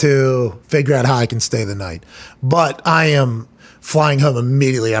trying to figure out how I can stay the night. But I am flying home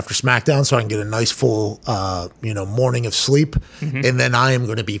immediately after SmackDown so I can get a nice full, morning of sleep. And then I am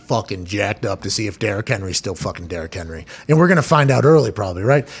going to be fucking jacked up to see if Derrick Henry's still fucking Derrick Henry. And we're going to find out early probably,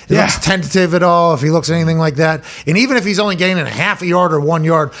 right? If he looks tentative at all, if he looks anything like that. And even if he's only gaining a half a yard or 1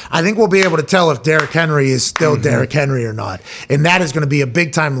 yard, I think we'll be able to tell if Derrick Henry is still Derrick Henry or not. And that is going to be a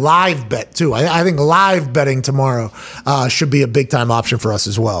big-time live bet, too. I think live betting tomorrow should be a big-time option for us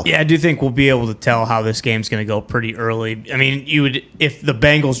as well. Yeah, I do think we'll be able to tell how this game's going to go pretty early. I mean, if the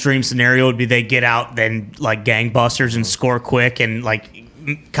Bengals' dream scenario would be they get out then like gangbusters and score quick and like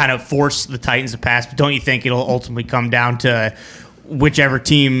kind of force the Titans to pass, but don't you think it'll ultimately come down to whichever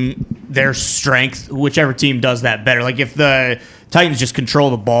team whichever team does that better? Like if the Titans just control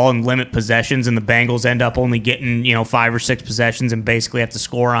the ball and limit possessions and the Bengals end up only getting 5 or 6 possessions and basically have to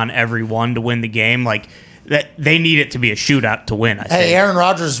score on every one to win the game, like that they need it to be a shootout to win, I think. Hey, Aaron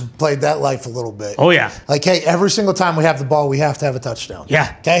Rodgers played that life a little bit. Oh, yeah. Like, hey, every single time we have the ball, we have to have a touchdown.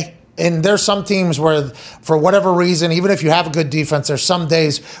 Yeah. Okay? And there's some teams where, for whatever reason, even if you have a good defense, there's some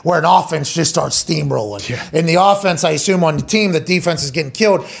days where an offense just starts steamrolling. Yeah. And the offense, I assume, on the team, the defense is getting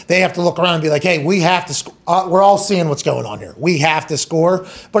killed. They have to look around and be like, hey, we have to we're all seeing what's going on here. We have to score.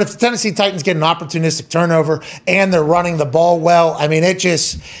 But if the Tennessee Titans get an opportunistic turnover and they're running the ball well, I mean,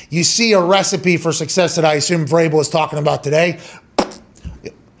 you see a recipe for success that I assume Vrabel is talking about today.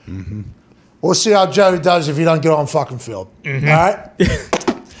 We'll see how Joe does if you don't get on fucking field. All right?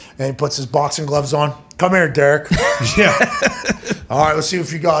 And he puts his boxing gloves on. Come here, Derek. Yeah. All right, let's see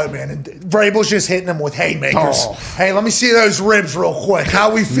if you got it, man. And Vrabel's just hitting him with haymakers. Oh. Hey, let me see those ribs real quick.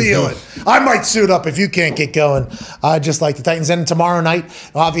 How we feeling? I might suit up if you can't get going, just like the Titans. And tomorrow night,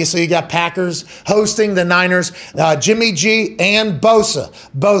 obviously, you got Packers hosting the Niners. Jimmy G and Bosa,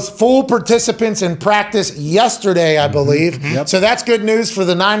 both full participants in practice yesterday, I believe. Yep. So that's good news for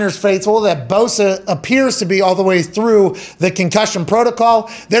the Niners faithful that Bosa appears to be all the way through the concussion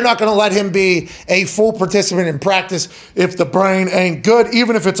protocol. They're not going to let him be a full participant in practice if the brain ain't good,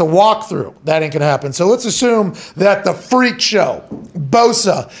 even if it's a walkthrough. That ain't going to happen. So let's assume that the freak show,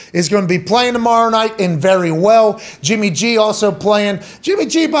 Bosa, is going to be playing tomorrow night and very well. Jimmy G also playing. Jimmy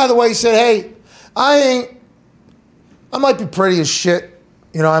G, by the way, said, hey, I might be pretty as shit,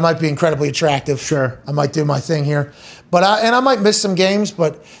 You know, I might be incredibly attractive. Sure. I might do my thing here. But I might miss some games,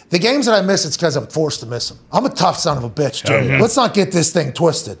 but the games that I miss, it's because I'm forced to miss them. I'm a tough son of a bitch, Joe. Let's not get this thing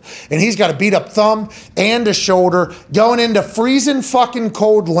twisted. And he's got a beat up thumb and a shoulder going into freezing fucking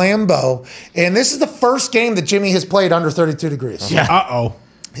cold Lambeau. And this is the first game that Jimmy has played under 32 degrees. Yeah. Uh-oh.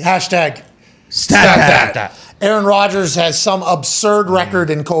 Hashtag stat that. Aaron Rodgers has some absurd record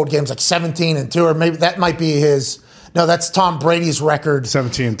in cold games, like 17-2, or maybe that might be his. No, that's Tom Brady's record.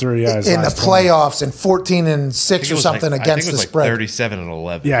 17-3, yeah. In the playoffs, and 14-6 or something against the spread.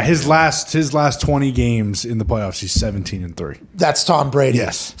 37-11. Yeah, his last 20 games in the playoffs, he's 17-3. That's Tom Brady.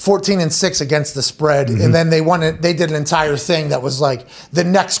 Yes. 14-6 against the spread, and then they won it. They did an entire thing that was like the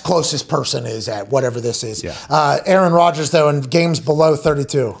next closest person is at whatever this is. Yeah. Aaron Rodgers though in games below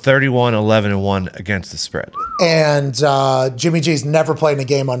 32. 31-11-1 against the spread. And Jimmy G's never played in a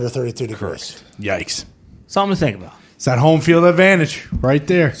game under 32 degrees. Yikes. Something to think about. It's that home field advantage right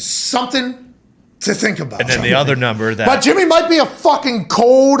there. Something to think about. And then the other number that. But Jimmy might be a fucking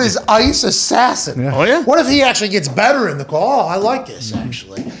cold as ice assassin. Yeah. Oh, yeah? What if he actually gets better in the call? Oh, I like this,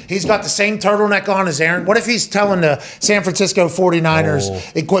 actually. He's got the same turtleneck on as Aaron. What if he's telling the San Francisco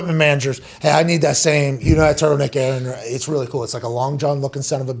 49ers equipment managers, hey, I need that same, that turtleneck, Aaron. It's really cool. It's like a Long John looking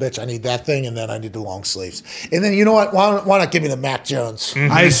son of a bitch. I need that thing, and then I need the long sleeves. And then, you know what? Why not give me the Mac Jones?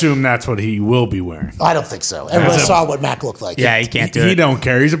 I assume that's what he will be wearing. I don't think so. Everyone saw what Mac looked like. Yeah, he can't do it. He don't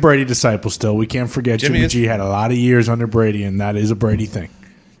care. He's a Brady disciple still. We can't forget Jimmy G had a lot of years under Brady, and that is a Brady thing.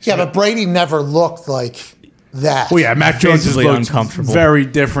 Yeah, but Brady never looked like that. Well, yeah, Mac Jones has Physically looked uncomfortable. very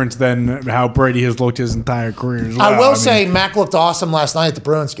different than how Brady has looked his entire career as well. I will say Mac looked awesome last night at the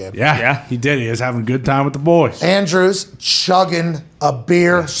Bruins game. Yeah, he did. He was having a good time with the boys. Andrews chugging a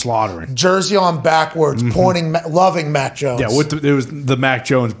beer, Slaughtering. jersey on backwards, pointing, loving Mac Jones. Yeah, it was the Mac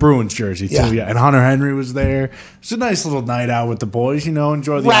Jones Bruins jersey, too. Yeah. Yeah. And Hunter Henry was there. It's a nice little night out with the boys,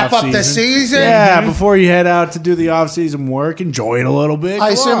 enjoy the Wrap off-season. up the season. Yeah, before you head out to do the off-season work, enjoy it a little bit. I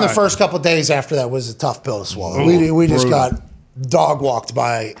assume Come the on. first couple of days after that was a tough pill to swallow. We just got dog walked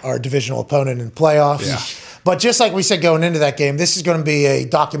by our divisional opponent in playoffs. Yeah. But just like we said going into that game, this is going to be a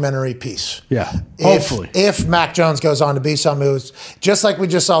documentary piece. Yeah, hopefully. If Mac Jones goes on to be something, it was just like we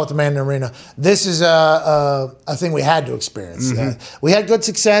just saw with the Man in the Arena. This is a thing we had to experience. We had good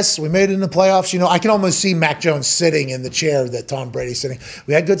success. We made it in the playoffs. I can almost see Mac Jones sitting in the chair that Tom Brady's sitting.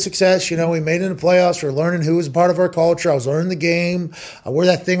 We had good success. We made it in the playoffs. We're learning who was a part of our culture. I was learning the game. I wore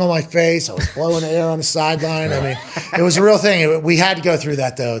that thing on my face. I was blowing air on the sideline. I mean, it was a real thing. We had to go through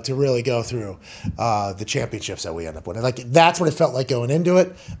that, though, to really go through the championships that we end up winning. Like, that's what it felt like going into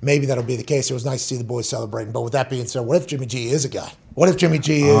it. Maybe that'll be the case. It was nice to see the boys celebrating. But with that being said, what if Jimmy G is a guy? What if Jimmy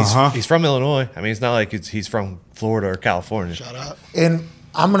G is? He's from Illinois. I mean, it's not like he's from Florida or California. Shut up. And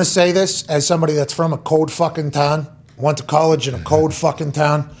I'm going to say this as somebody that's from a cold fucking town, went to college in a cold fucking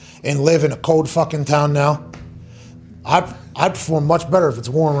town, and live in a cold fucking town now. I'd perform much better if it's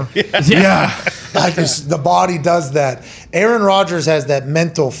warmer. Yeah. The body does that. Aaron Rodgers has that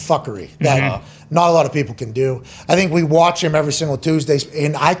mental fuckery that not a lot of people can do. I think we watch him every single Tuesday,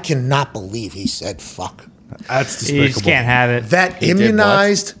 and I cannot believe he said fuck. That's despicable. You just can't have it. That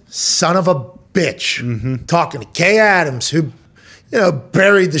immunized son of a bitch talking to Kay Adams, who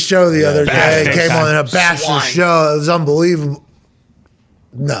buried the show the other day, came on a bachelor show. It was unbelievable.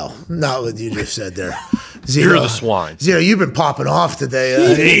 No, not what you just said there. Zito, You're the swine. Zito, you've been popping off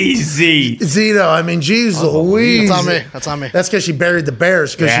today. Easy. Zito, I mean, geez Louise. That's on me. That's because she buried the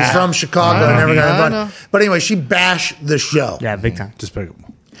Bears because she's from Chicago and never got invited. But anyway, she bashed the show. Yeah, big time.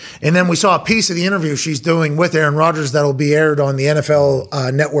 Despicable. And then we saw a piece of the interview she's doing with Aaron Rodgers that'll be aired on the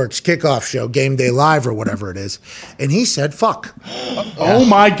NFL Network's kickoff show, Game Day Live or whatever it is. And he said, fuck. Oh,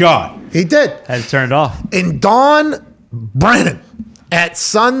 my God. He did. Had it turned off. And Dawn Brennan at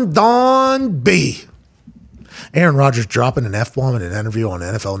Sundawn B. Aaron Rodgers dropping an F-bomb in an interview on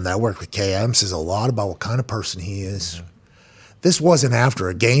NFL Network with KM says a lot about what kind of person he is. This wasn't after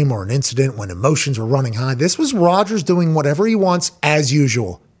a game or an incident when emotions were running high. This was Rodgers doing whatever he wants as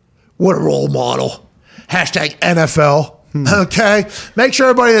usual. What a role model. Hashtag NFL. Okay? Make sure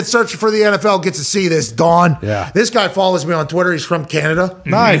everybody that's searching for the NFL gets to see this, Dawn. Yeah. This guy follows me on Twitter. He's from Canada.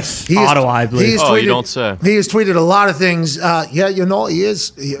 Nice. Ottawa, I believe. Oh, you don't say. He has tweeted a lot of things. He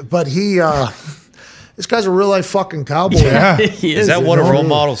is. But this guy's a real life fucking cowboy. Yeah. He Is that what a role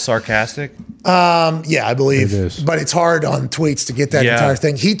model sarcastic? Yeah, I believe. It is. But it's hard on tweets to get that Yeah. entire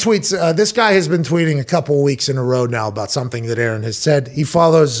thing. He tweets, this guy has been tweeting a couple of weeks in a row now about something that Aaron has said. He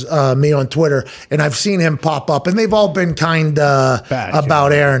follows me on Twitter, and I've seen him pop up, and they've all been kind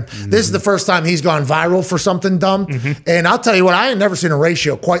about Aaron. This is the first time he's gone viral for something dumb. And I'll tell you what, I ain't never seen a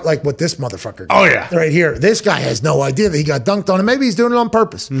ratio quite like what this motherfucker got. Oh, yeah. Right here. This guy has no idea that he got dunked on, and maybe he's doing it on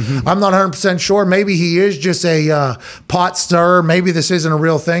purpose. I'm not 100% sure. Maybe he is just a pot stirrer. Maybe this isn't a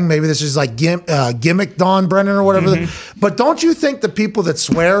real thing. Maybe this is like gimmick Don Brennan or whatever. But don't you think the people that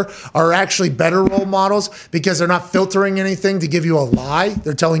swear are actually better role models because they're not filtering anything to give you a lie?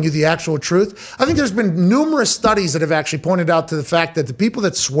 They're telling you the actual truth. I think there's been numerous studies that have actually pointed out to the fact that the people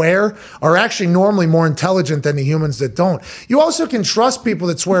that swear are actually normally more intelligent than the humans that don't. You also can trust people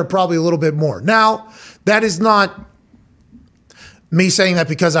that swear probably a little bit more. Now, that is not me saying that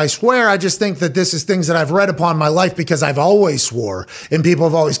because I swear. I just think that this is things that I've read upon my life because I've always swore and people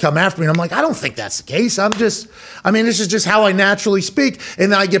have always come after me. And I'm like, I don't think that's the case. This is just how I naturally speak. And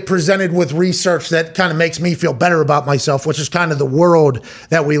then I get presented with research that kind of makes me feel better about myself, which is kind of the world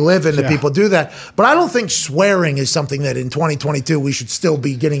that we live in, that people do that. But I don't think swearing is something that in 2022 we should still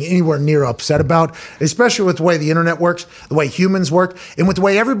be getting anywhere near upset about, especially with the way the internet works, the way humans work, and with the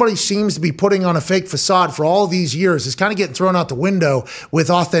way everybody seems to be putting on a fake facade for all these years. It's kind of getting thrown out the window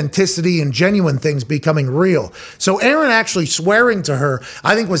with authenticity and genuine things becoming real. So Aaron actually swearing to her,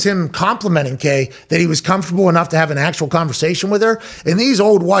 I think, was him complimenting Kay that he was comfortable enough to have an actual conversation with her. And these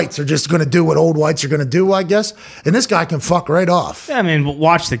old whites are just going to do what old whites are going to do, I guess. And this guy can fuck right off. Yeah, I mean,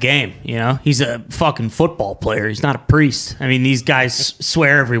 watch the game, you know? He's a fucking football player. He's not a priest. I mean, these guys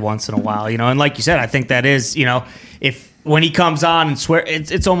swear every once in a while, you know? And like you said, I think that is, you know, when he comes on and swear,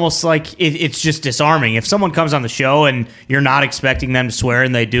 it's almost like it's just disarming. If someone comes on the show and you're not expecting them to swear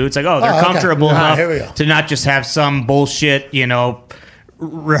and they do, it's like, they're comfortable enough to not just have some bullshit, you know,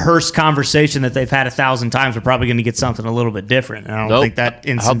 rehearsed conversation that they've had 1,000 times. We're probably going to get something a little bit different. And I don't think that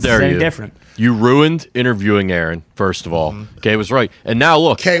instance is any different. You ruined interviewing Aaron, first of all. Kay was right. And now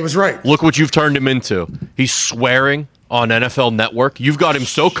look. Kay was right. Look what you've turned him into. He's swearing on NFL Network. You've got him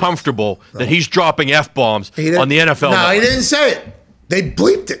so comfortable that he's dropping F-bombs on the NFL Network. No, he didn't say it. They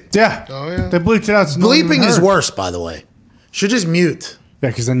bleeped it. Yeah. Oh, yeah. They bleeped it out. So Bleeping is worse, by the way. Should just mute. Yeah,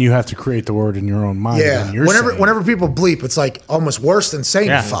 because then you have to create the word in your own mind. Yeah. Whenever people bleep, it's like almost worse than saying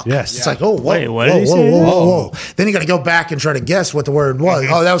fuck. Yes. It's like, oh, whoa, Wait, what did he say? whoa. Then you got to go back and try to guess what the word was.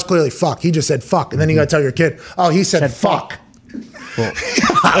 Oh, that was clearly fuck. He just said fuck. And then you got to tell your kid, oh, he said fuck. Well,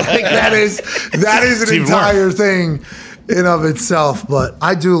 I think that is an entire thing in of itself. But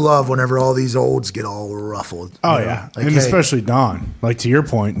I do love whenever all these olds get all ruffled. Oh, yeah. Like, and especially Don. Like, to your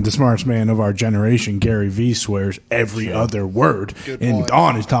point, the smartest man of our generation, Gary Vee, swears every other word. Good and point.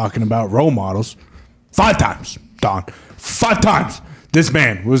 Don is talking about role models 5 times. Don. 5 times. This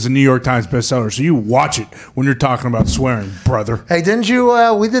man was a New York Times bestseller, so you watch it when you're talking about swearing, brother. Hey, didn't you?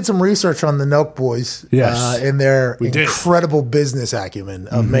 We did some research on the Noak boys. Yes. In their We did. incredible business acumen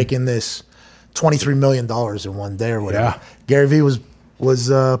of making this $23 million in one day or whatever. Yeah. Gary Vee was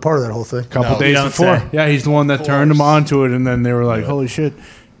part of that whole thing. Couple you days don't before. say. Yeah, he's the one that turned them on to it, and then they were like, holy shit,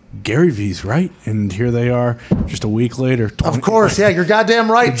 Gary Vee's right. And here they are just a week later. Of course, yeah, you're goddamn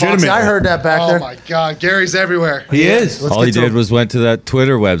right, Foxy. Legitimately. I heard that back Oh there. my God, Gary's everywhere. He is. Let's All he get to did him. was went to that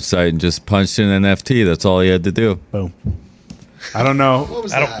Twitter website and just punched in an NFT. That's all he had to do. Boom. I don't know. What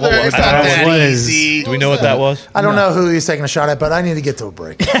was I don't- that? what was It's that? not that What easy. is- Do we know what that was? I don't know who he's taking a shot at, but I need to get to a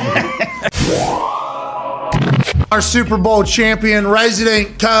break. Our Super Bowl champion,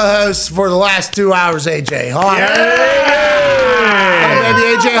 resident co-host for the last 2 hours, AJ. Hi, baby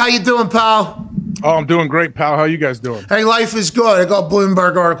AJ. How you doing, pal? Oh, I'm doing great, pal. How you guys doing? Hey, life is good. I got a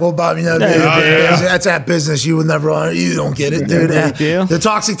Bloomberg article about me. You know, that's that business you would never. You don't get it, dude. deal. The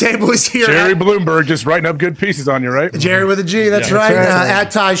toxic table is here. Jerry Bloomberg just writing up good pieces on you, right? Jerry with a G, that's Yeah. right. That's right.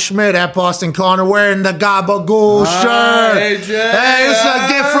 At Ty Schmidt, at Boston Connor, wearing the Gabagool shirt. AJ. Hey, it's a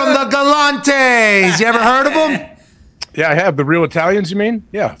gift from the Galantes. You ever heard of them? Yeah, I have. The real Italians, you mean?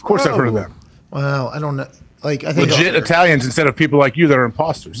 Yeah, of course I've heard of them. Well, I don't know. Like, I think Legit Italians instead of people like you that are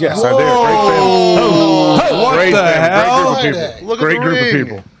imposters. Yes, I do. What Great the family. hell? Great group of people. Look at Great the group of ring.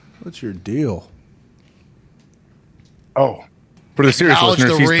 people. What's your deal? Oh, for the serious Acknowledge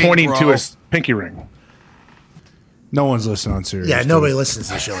listeners, the he's ring, pointing bro. to his pinky ring. No one's listening on Sirius. Yeah, nobody listens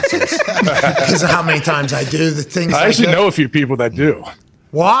to the show because of how many times I do the things. I actually know a few people that do.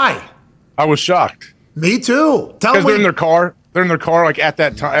 Why. I was shocked Me too. Tell because they're in me. their car. They're in their car, like at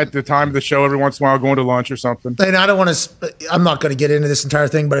that time, at the time of the show. Every once in a while, going to lunch or something. And I don't want to. I'm not going to get into this entire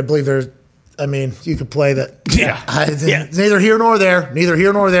thing, but I believe there's I mean, you could play that. Yeah. It's neither here nor there. Neither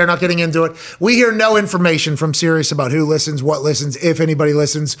here nor there. Not getting into it. We hear no information from Sirius about who listens, what listens, if anybody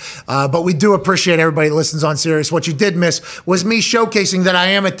listens. But we do appreciate everybody that listens on Sirius. What you did miss was me showcasing that I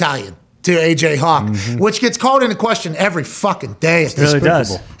am Italian to AJ Hawk, which gets called into question every fucking day. It's really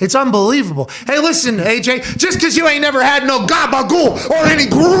does. It's unbelievable. Hey, listen, AJ, just because you ain't never had no gabagool or any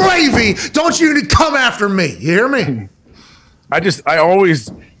gravy, don't you come after me. You hear me? I always,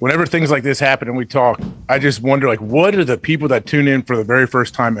 whenever things like this happen and we talk, I just wonder, like, what do the people that tune in for the very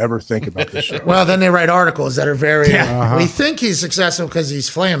first time ever think about this show? Well, then they write articles that are very, we think he's successful because he's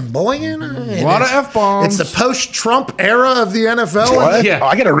flamboyant. A lot of F-bombs. It's the post-Trump era of the NFL. What? Yeah. Oh,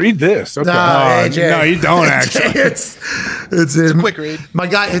 I got to read this. Okay. No, AJ. No, you don't actually. It's a quick read. My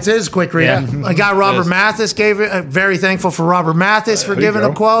guy, it is a quick read. Yeah. My guy Robert Mathis gave it. Very thankful for Robert Mathis for giving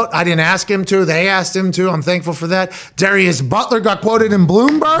a quote. I didn't ask him to. They asked him to. I'm thankful for that. Darius Butler got quoted in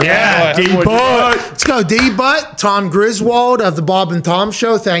Bloomberg. Yeah, D-Butt. Let's go, D-Butt. Tom Griswold of the Bob and Tom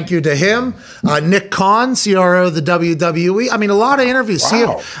Show. Thank you to him. Nick Khan, CRO of the WWE. I mean, a lot of interviews.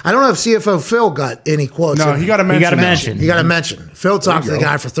 Wow. I don't know if CFO Phil got any quotes. No, he got to mention. You got to mention. Phil talked to the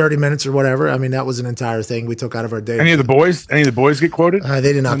guy for 30 minutes or whatever. I mean, that was an entire thing we took out of our day. Any of the boys get quoted?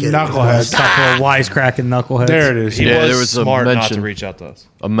 They did not get Knuckleheads. Couple of wisecracking knuckleheads. There it is. He Yeah, was there was a smart not mention. to reach out to us.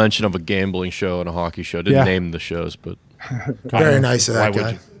 A mention of a gambling show and a hockey show. Didn't name the shows, but Very nice of that Why would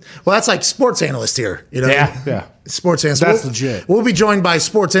guy. you? Well, that's like sports analyst here. You know? Yeah. Sports analyst. That's legit. We'll be joined by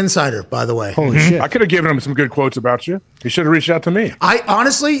Sports Insider, by the way. Holy shit. I could have given him some good quotes about you. He should have reached out to me.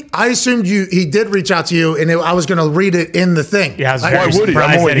 I assumed he did reach out to you, and I was going to read it in the thing. Yeah, I was Why very would he? I'm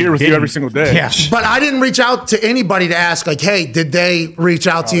surprised only that he here with you didn't. every single day. Yeah. But I didn't reach out to anybody to ask, like, hey, did they reach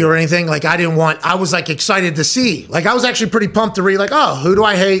out to you or anything? Like, I was like excited to see. Like, I was actually pretty pumped to read, like, oh, who do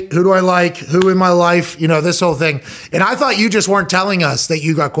I hate? Who do I like? Who in my life? You know, this whole thing. And I thought you just weren't telling us that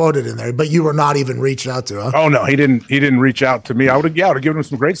you got quoted in there, but you were not even reached out to. Huh? Oh no, he didn't reach out to me. I would have given him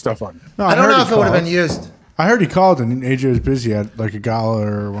some great stuff on you. No, I don't heard know he if it would have called. been used. I heard he called and AJ was busy at like a gala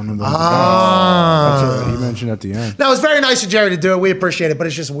or one of those. Ah. That's what he mentioned at the end. No, it's very nice of Jerry to do it. We appreciate it, but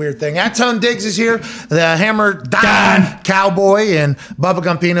it's just a weird thing. Atone Diggs is here. The Hammer Don Cowboy and Bubba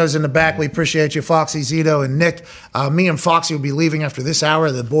Gumpino's in the back. We appreciate you, Foxy, Zito, and Nick. Me and Foxy will be leaving after this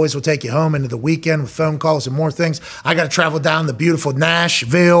hour. The boys will take you home into the weekend with phone calls and more things. I got to travel down to beautiful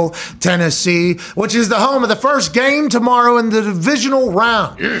Nashville, Tennessee, which is the home of the first game tomorrow in the divisional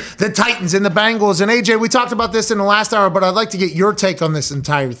round. The Titans and the Bengals. And AJ, we talked about this in the last hour, but I'd like to get your take on this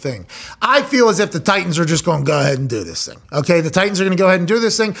entire thing. I feel as if the Titans are just going to go ahead and do this thing. Okay, the Titans are going to go ahead and do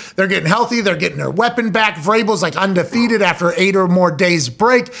this thing. They're getting healthy. They're getting their weapon back. Vrabel's like undefeated after 8 or more days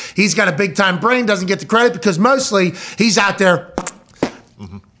break. He's got a big time brain. Doesn't get the credit because mostly he's out there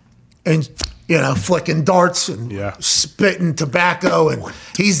and flicking darts and spitting tobacco, and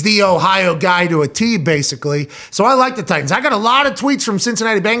he's the Ohio guy to a T, basically. So I like the Titans. I got a lot of tweets from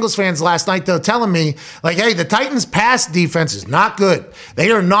Cincinnati Bengals fans last night, though, telling me, like, hey, the Titans' pass defense is not good.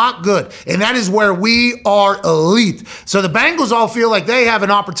 They are not good, and that is where we are elite. So the Bengals all feel like they have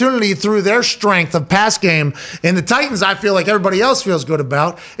an opportunity through their strength of pass game, and the Titans, I feel like everybody else feels good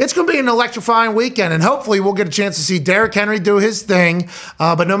about. It's going to be an electrifying weekend, and hopefully we'll get a chance to see Derrick Henry do his thing.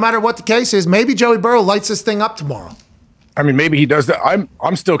 But no matter what the case is, maybe Joey Burrow lights this thing up tomorrow. I mean, maybe he does that.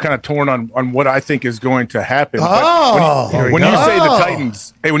 I'm still kind of torn on what I think is going to happen. When you say the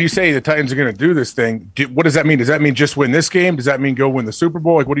Titans, when you say the Titans are going to do this thing, what does that mean? Does that mean just win this game? Does that mean go win the Super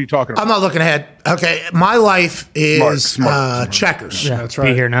Bowl? Like, what are you talking about? I'm not looking ahead. Okay, my life is Smart. checkers. Yeah, That's right.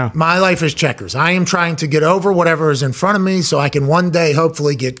 Be here now. My life is checkers. I am trying to get over whatever is in front of me so I can one day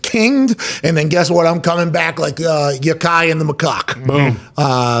hopefully get kinged. And then guess what? I'm coming back like Yakai and the Macaque. Boom.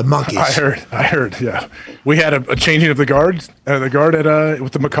 Monkeys. I heard. Yeah, we had a changing of the guard at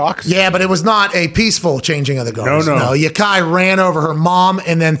with the Macaques. Yeah, but it was not a peaceful changing of the guards. No. Yakai ran over her mom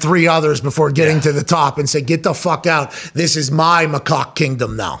and then 3 others before getting to the top and said, "Get the fuck out. This is my Macaque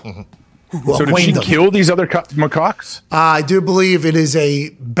kingdom now." Well, So did she kill these other Macaques? I do believe it is a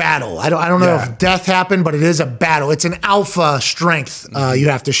battle. I don't know if death happened, but it is a battle. It's an alpha strength you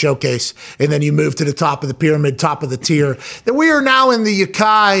have to showcase, and then you move to the top of the pyramid, top of the tier. That we are now in the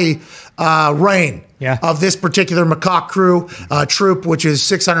Yakai reign of this particular macaque troop, which is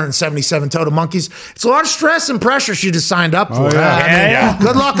 677 total monkeys. It's a lot of stress and pressure she just signed up for.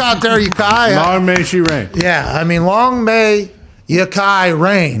 Good luck out there, Yakai. Long may she reign. Yeah, I mean, long may Yakai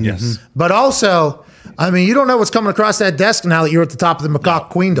reign. Yes. But also, I mean, you don't know what's coming across that desk now that you're at the top of the macaque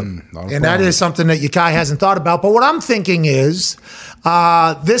queendom. And that is something that Yakai hasn't thought about. But what I'm thinking is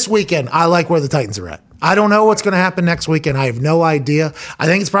this weekend, I like where the Titans are at. I don't know what's going to happen next weekend. I have no idea. I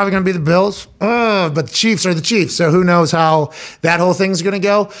think it's probably going to be the Bills, but the Chiefs are the Chiefs, so who knows how that whole thing's going to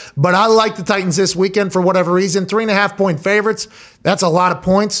go. But I like the Titans this weekend for whatever reason. 3.5-point favorites. That's a lot of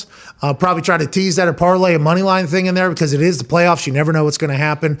points. I'll probably try to tease that or parlay a money line thing in there because it is the playoffs. You never know what's going to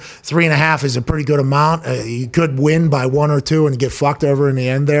happen. 3.5 is a pretty good amount. You could win by 1 or 2 and get fucked over in the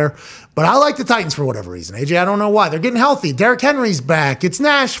end there. But I like the Titans for whatever reason. AJ, I don't know why. They're getting healthy. Derrick Henry's back. It's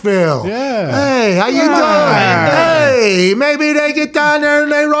Nashville. Yeah. Hey, how you doing? Hey, maybe they get down there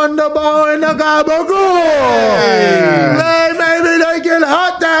and they run the ball in the gabagool. Hey, maybe they get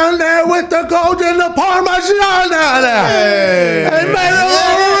hot down there with the gold and the parmesan down there. Hey, maybe a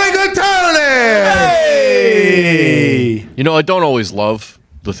little rigatoni. Hey. You know, I don't always love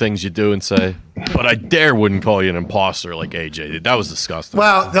the things you do and say, but I wouldn't call you an imposter like AJ did. That was disgusting.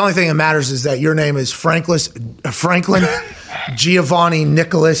 Well, the only thing that matters is that your name is Franklin Giovanni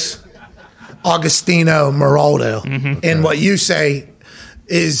Nicholas Augustino Meraldo. Mm-hmm. And what you say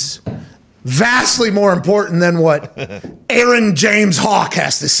is vastly more important than what Aaron James Hawk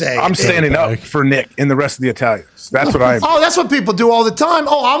has to say. I'm standing up for Nick and the rest of the Italians. That's what I am. Oh, that's what people do all the time.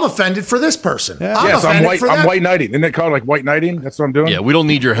 Oh, I'm offended for this person. Yeah. I'm white knighting. Isn't that called like white knighting? That's what I'm doing. Yeah, we don't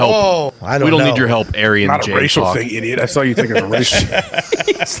need your help. Oh, I don't know. We don't need your help, Arian Not James a racial Hawk. thing, idiot. I saw you thinking of a racial thing.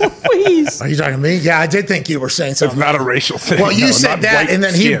 Are you talking to me? Yeah, I did think you were saying something. It's not a racial thing. Well, you said that, and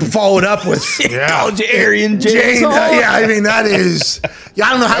then he followed up with Arian James Hawk. Yeah, I mean, that is... Yeah,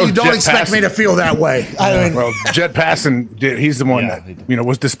 I don't know how you don't expect me to feel that way. I mean, well, Jet Passon, he's the one that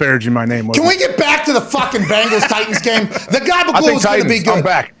was disparaging my name. Can we get back to the fucking Bengals-Titans game? The Gabagool is going to be good.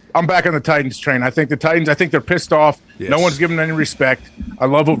 I'm back on the Titans train. I think they're pissed off. Yes. No one's giving them any respect. I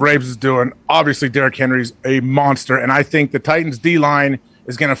love what Braves is doing. Obviously, Derrick Henry's a monster, and I think the Titans D-line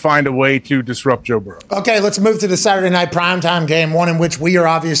is going to find a way to disrupt Joe Burrow. Okay, let's move to the Saturday night primetime game, one in which we are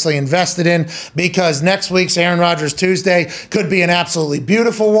obviously invested in because next week's Aaron Rodgers Tuesday could be an absolutely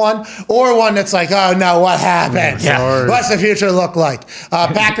beautiful one or one that's like, oh, no, what happened? Yeah. What's the future look like?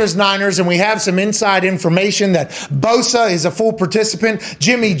 Packers-Niners, and we have some inside information that Bosa is a full participant.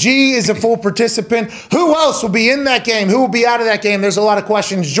 Jimmy G is a full participant. Who else will be in that game? Who will be out of that game? There's a lot of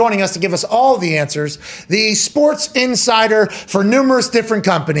questions. Joining us to give us all the answers, the sports insider for numerous different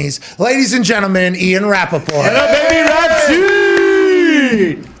companies. Ladies and gentlemen, Ian Rapoport. Hello, baby,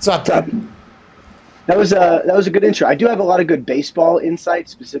 Rapsy! What's up, Ted? That was a good intro. I do have a lot of good baseball insight,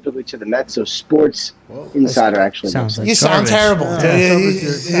 specifically to the Mets. So sports insider actually. Sounds like you sound terrible. Yeah.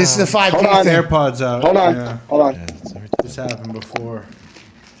 This is the 5 Hold on, AirPods out. Hold on. This happened before.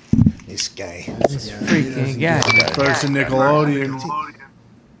 This guy. This freaking guy. First in Nickelodeon.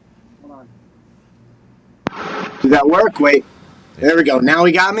 Hold on. Did that work? Wait. There we go. Now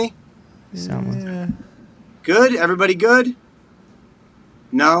he got me? Yeah. Good? Everybody good?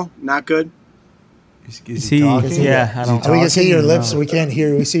 No? Not good? Is he talking? Yeah, I don't. We can see your lips. We can't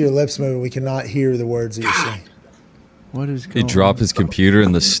hear. We see your lips moving. We cannot hear the words that you're saying. What is going on? He dropped his computer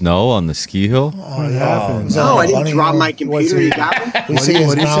in the snow on the ski hill? What happened? No, I didn't drop my computer. You got me? We see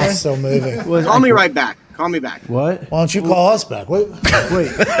his mouth still moving. Call me right back. Call me back. What? Why don't you call us back? Wait,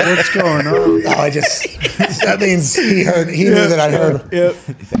 what's going on? Oh, that means he knew that I heard. Yep.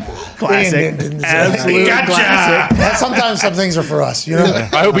 Classic. Absolute classic. Sometimes some things are for us, you know?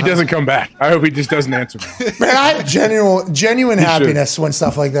 I hope he doesn't come back. I hope he just doesn't answer me. Man, I have genuine happiness when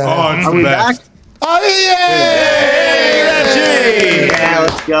stuff like that happens. Are we back? Oh, Yeah,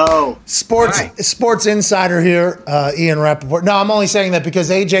 let's go. Sports insider here, Ian Rapoport. No, I'm only saying that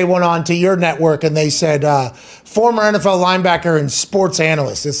because AJ went on to your network and they said former NFL linebacker and sports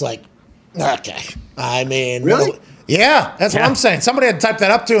analyst. It's like, okay. I mean, really? Yeah, that's what I'm saying. Somebody had to type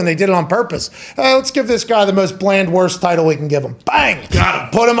that up too, and they did it on purpose. Let's give this guy the most bland worst title we can give him. Bang! Got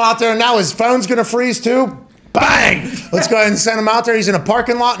him. Put him out there, and now his phone's going to freeze too. Bang! Let's go ahead and send him out there. He's in a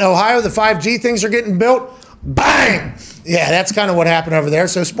parking lot in Ohio. The 5G things are getting built. Bang! Yeah, that's kind of what happened over there.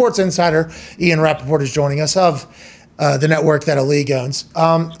 So Sports Insider, Ian Rapoport is joining us of the network that a league owns.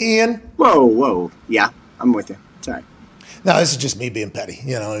 Ian? Whoa. Yeah, I'm with you. It's all right. No, this is just me being petty.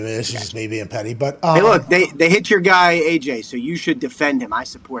 You know, this is just me being petty. But hey, look, they hit your guy, AJ, so you should defend him. I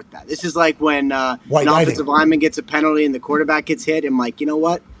support that. This is like when an offensive lineman gets a penalty and the quarterback gets hit. I'm like, you know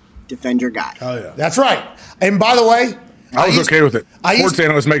what? Defend your guy. Oh, yeah. That's right. And by the way, I was okay with it. Sports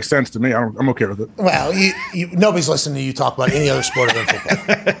analyst makes sense to me. I'm okay with it. Well, nobody's listening to you talk about any other sport other than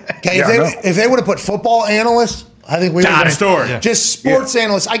football. Okay, if they would have put football analysts, I think we would have just sports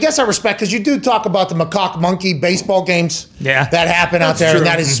analysts. I guess I respect because you do talk about the macaque monkey baseball games that happen out there, and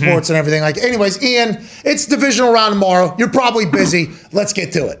that is sports and everything. Like, anyways, Ian, it's divisional round tomorrow. You're probably busy. Let's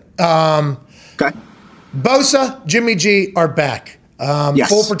get to it. Okay. Bosa, Jimmy G are back. Yes.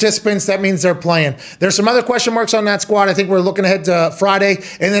 Full participants, that means they're playing. There's some other question marks on that squad. I think we're looking ahead to Friday.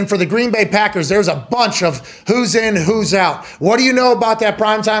 And then for the Green Bay Packers, there's a bunch of who's in, who's out. What do you know about that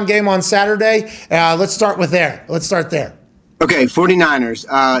primetime game on Saturday? Let's start there. Okay,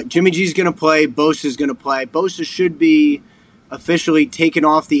 49ers. Jimmy G's going to play. Bosa's going to play. Bosa should be officially taken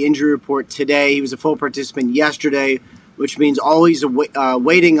off the injury report today. He was a full participant yesterday, which means all he's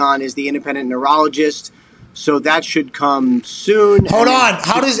waiting on is the independent neurologist. So that should come soon. Hold on.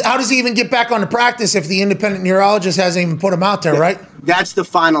 How does he even get back on the practice if the independent neurologist hasn't even put him out there, right? That's the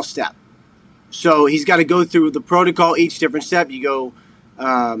final step. So he's got to go through the protocol, each different step. You go,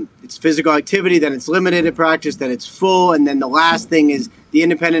 it's physical activity, then it's limited at practice, then it's full, and then the last thing is the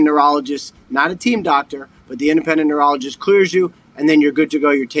independent neurologist, not a team doctor, but the independent neurologist clears you, and then you're good to go.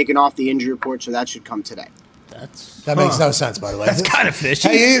 You're taken off the injury report, so that should come today. That makes no sense, by the way. That's kind of fishy.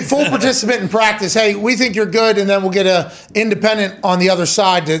 Hey, full participant in practice. Hey, we think you're good, and then we'll get an independent on the other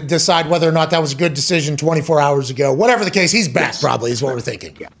side to decide whether or not that was a good decision 24 hours ago. Whatever the case, he's back probably is what we're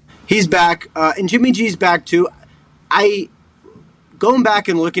thinking. Yeah. He's back, and Jimmy G's back too. Going back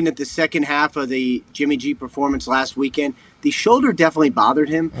and looking at the second half of the Jimmy G performance last weekend, the shoulder definitely bothered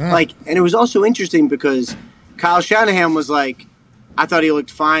him. And it was also interesting because Kyle Shanahan was like, I thought he looked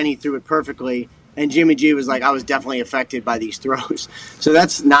fine. He threw it perfectly. And Jimmy G was like, I was definitely affected by these throws. So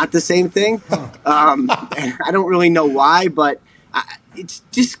that's not the same thing. And I don't really know why, but it's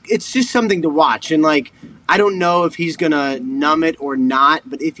just something to watch. And like, I don't know if he's going to numb it or not,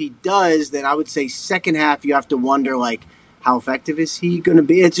 but if he does, then I would say second half you have to wonder, like, how effective is he going to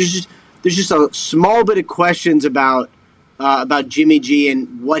be? There's just a small bit of questions about Jimmy G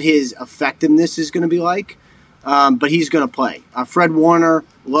and what his effectiveness is going to be like. But he's going to play. Fred Warner,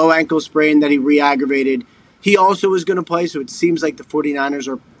 low ankle sprain that he re-aggravated. He also was going to play, so it seems like the 49ers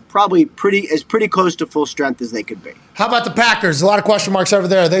are probably pretty close to full strength as they could be. How about the Packers? A lot of question marks over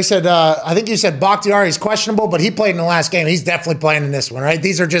there. They said, I think you said Bakhtiari is questionable, but he played in the last game. He's definitely playing in this one, right?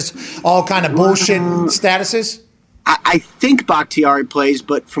 These are just all kind of bullshit statuses? I think Bakhtiari plays,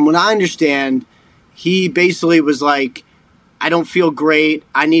 but from what I understand, he basically was like, I don't feel great.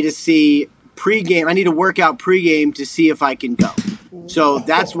 I need to see pregame. I need to work out pregame to see if I can go. So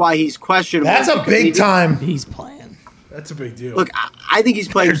that's why he's questionable. That's a big time. He's playing. That's a big deal. Look, I think he's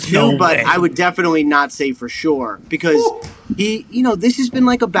playing too, but I would definitely not say for sure because this has been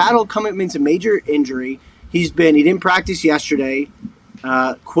like a battle coming. I mean, it's a major injury. He didn't practice yesterday.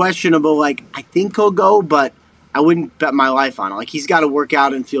 Questionable. Like, I think he'll go, but I wouldn't bet my life on it. Like, he's got to work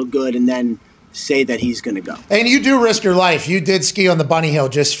out and feel good and then say that he's going to go. And you do risk your life. You did ski on the Bunny Hill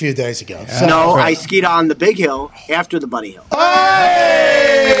just a few days ago. So. No, I skied on the Big Hill after the Bunny Hill.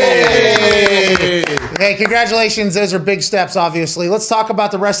 Hey, congratulations. Those are big steps, obviously. Let's talk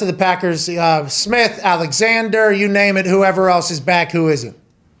about the rest of the Packers. Smith, Alexander, you name it, whoever else is back, who isn't?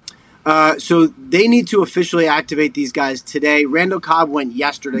 So they need to officially activate these guys today. Randall Cobb went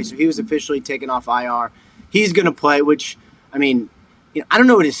yesterday, so he was officially taken off IR. He's going to play, which, I mean, I don't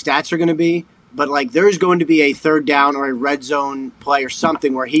know what his stats are going to be, but like there's going to be a third down or a red zone play or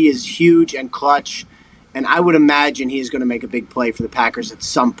something where he is huge and clutch, and I would imagine he is going to make a big play for the Packers at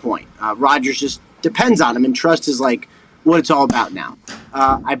some point. Rodgers just depends on him, and trust is like what it's all about now.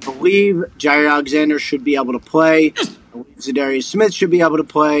 I believe Jair Alexander should be able to play. I believe Zadarius Smith should be able to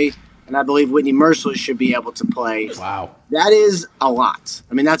play. And I believe Whitney Merciless should be able to play. Wow. That is a lot.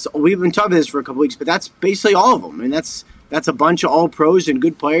 I mean, we've been talking about this for a couple weeks, but that's basically all of them. I mean, that's a bunch of all pros and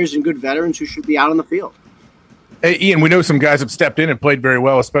good players and good veterans who should be out on the field. Hey, Ian, we know some guys have stepped in and played very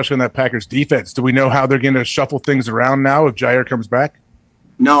well, especially in that Packers defense. Do we know how they're going to shuffle things around now if Jair comes back?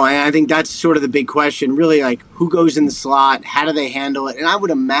 No, I think that's sort of the big question. Really, like, who goes in the slot? How do they handle it? And I would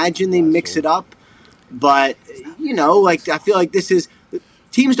imagine they mix it up. But, like, I feel like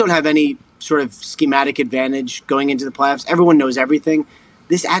teams don't have any sort of schematic advantage going into the playoffs. Everyone knows everything.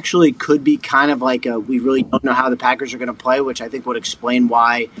 This actually could be kind of like we really don't know how the Packers are going to play, which I think would explain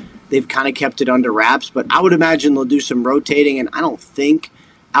why they've kind of kept it under wraps. But I would imagine they'll do some rotating, and I don't think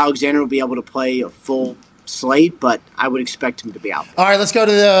Alexander will be able to play a full slate, but I would expect him to be out. All right, let's go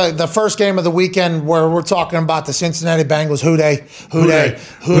to the first game of the weekend where we're talking about the Cincinnati Bengals. Who they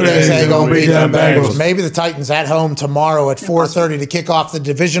say going to beat the Bengals? Maybe the Titans at home tomorrow at 4:30 to kick off the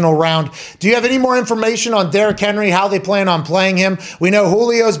divisional round. Do you have any more information on Derrick Henry, how they plan on playing him? We know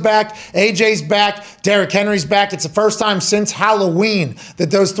Julio's back, AJ's back, Derrick Henry's back. It's the first time since Halloween that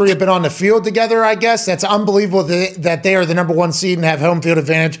those three have been on the field together, I guess. That's unbelievable that they are the number one seed and have home field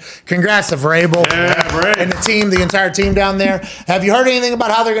advantage. Congrats to Vrabel. Yeah, Vrabel. And the entire team down there. Have you heard anything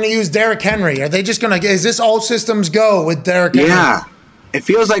about how they're going to use Derrick Henry? Are they just going to, is this all systems go with Derrick Henry? Yeah, it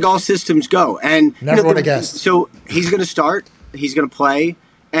feels like all systems go. And never would have guessed. So he's going to start. he's going to play.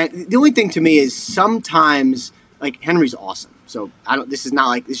 And the only thing to me is sometimes, like, Henry's awesome. So this is not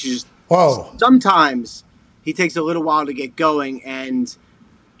like, this is just, whoa. Sometimes he takes a little while to get going, and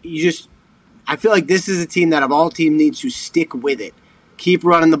I feel like this is a team that of all teams needs to stick with it. Keep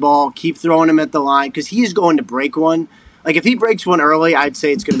running the ball, keep throwing him at the line, because he is going to break one. Like, if he breaks one early, I'd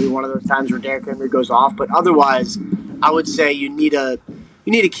say it's going to be one of those times where Derrick Henry goes off. But otherwise, I would say you need to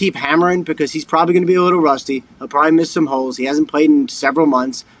keep hammering, because he's probably going to be a little rusty. He'll probably miss some holes. He hasn't played in several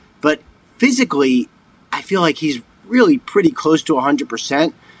months. But physically, I feel like he's really pretty close to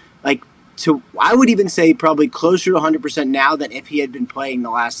 100%. I would even say probably closer to 100% now than if he had been playing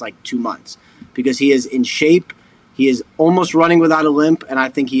the last, 2 months. Because he is in shape. He is almost running without a limp, and I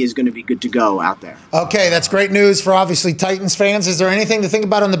think he is going to be good to go out there. Okay, that's great news for obviously Titans fans. Is there anything to think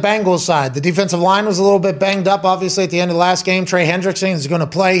about on the Bengals side? The defensive line was a little bit banged up, obviously, at the end of the last game. Trey Hendrickson is going to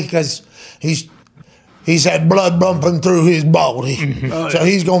play because he's had blood bumping through his body. So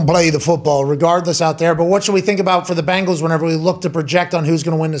he's going to play the football regardless out there. But what should we think about for the Bengals whenever we look to project on who's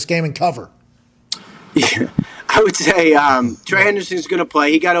going to win this game and cover? Yeah, I would say Trey Hendrickson's going to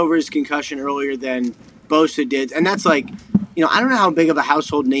play. He got over his concussion earlier than Bosa did. And that's I don't know how big of a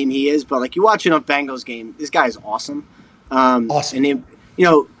household name he is, but you watch enough Bengals game, this guy is awesome. Awesome. And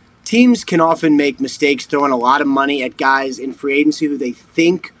teams can often make mistakes throwing a lot of money at guys in free agency who they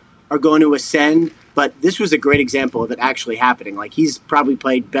think are going to ascend. But this was a great example of it actually happening. He's probably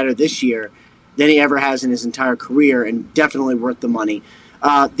played better this year than he ever has in his entire career, and definitely worth the money.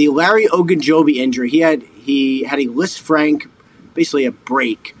 The Larry Ogunjobi injury, he had a Lisfranc, basically a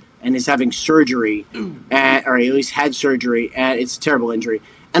break, and is having surgery, or at least had surgery, and it's a terrible injury.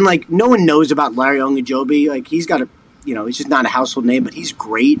 And no one knows about Larry Ogunjobi. He's got he's just not a household name, but he's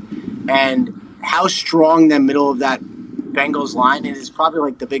great. And how strong the middle of that Bengals line is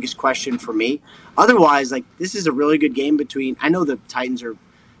probably the biggest question for me. Otherwise, this is a really good game between. I know the Titans are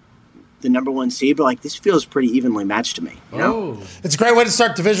the number one seed, but this feels pretty evenly matched to me. It's a great way to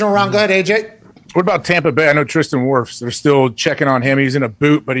start divisional round. Go ahead, AJ. What about Tampa Bay? I know Tristan Wirfs. They're still checking on him. He's in a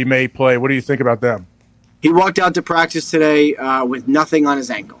boot, but he may play. What do you think about them? He walked out to practice today with nothing on his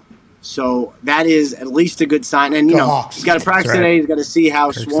ankle. So that is at least a good sign. And, he's got to practice today. He's got to see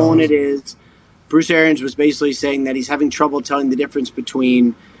how swollen it is. Bruce Arians was basically saying that he's having trouble telling the difference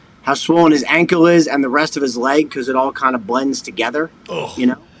between how swollen his ankle is and the rest of his leg because it all kind of blends together,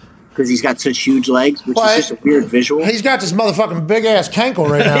 because he's got such huge legs, which is just a weird visual. He's got this motherfucking big-ass cankle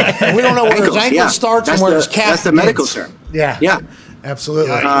right now. We don't know where his ankle starts and where his calf That's the medical term. Yeah,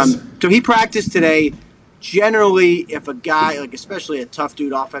 absolutely. So he practiced today. Generally, if a guy, especially a tough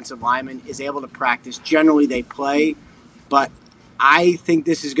dude offensive lineman, is able to practice, generally they play. But I think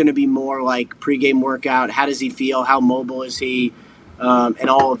this is going to be more like pregame workout. How does he feel? How mobile is he? And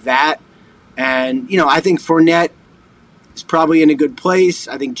all of that. And, I think Fournette is probably in a good place.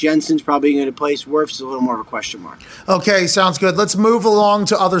 I think Jensen's probably in a good place. Wirfs is a little more of a question mark. Okay, sounds good. Let's move along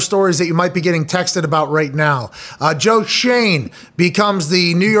to other stories that you might be getting texted about right now. Joe Shane becomes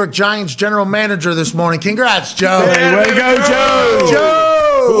the New York Giants general manager this morning. Congrats, Joe. Hey, way to go,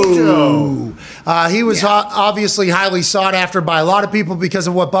 Joe. Joe. He was obviously highly sought after by a lot of people because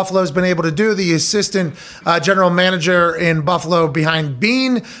of what Buffalo's been able to do. The assistant general manager in Buffalo behind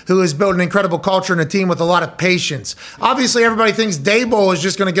Bean, who has built an incredible culture and a team with a lot of patience. Obviously, everybody thinks Daboll is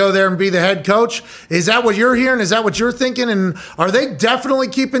just going to go there and be the head coach. Is that what you're hearing? Is that what you're thinking? And are they definitely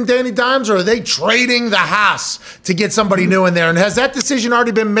keeping Danny Dimes, or are they trading the house to get somebody new in there? And has that decision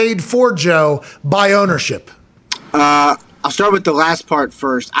already been made for Joe by ownership? I'll start with the last part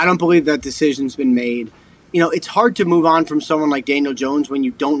first. I don't believe that decision's been made. It's hard to move on from someone like Daniel Jones when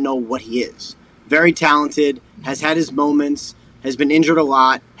you don't know what he is. Very talented, has had his moments, has been injured a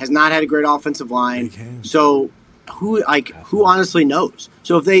lot, has not had a great offensive line. So who honestly knows?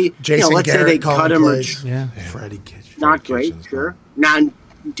 So if they, let's say they cut him or Freddie Kitchens. Not great, sure. Now,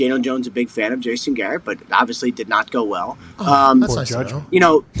 Daniel Jones a big fan of Jason Garrett, but obviously did not go well. That's nice to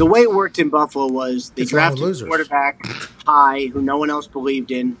know. The way it worked in Buffalo was they drafted a quarterback high who no one else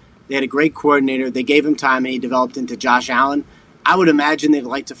believed in. They had a great coordinator. They gave him time, and he developed into Josh Allen. I would imagine they'd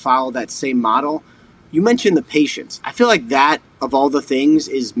like to follow that same model. You mentioned the patience. I feel like that, of all the things,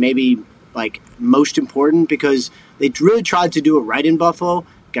 is maybe most important because they really tried to do it right in Buffalo.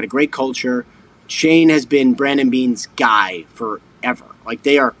 Got a great culture. Shane has been Brandon Beane's guy forever.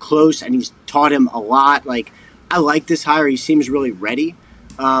 They are close, and he's taught him a lot. I like this hire. He seems really ready.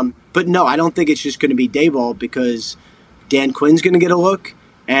 But no, I don't think it's just going to be Daboll because Dan Quinn's going to get a look,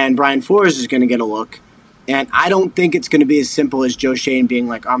 and Brian Flores is going to get a look. And I don't think it's going to be as simple as Joe Shane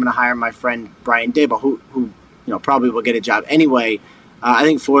being I'm going to hire my friend Brian Daboll, who probably will get a job anyway. I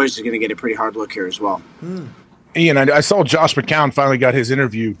think Flores is going to get a pretty hard look here as well. Ian, I saw Josh McCown finally got his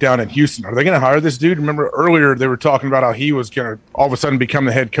interview down in Houston. Are they going to hire this dude? Remember earlier they were talking about how he was going to all of a sudden become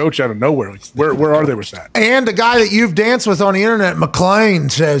the head coach out of nowhere. Where are they with that? And the guy that you've danced with on the internet, McLean,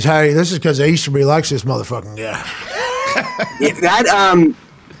 says, hey, this is because Easterby likes this motherfucking guy. Yeah,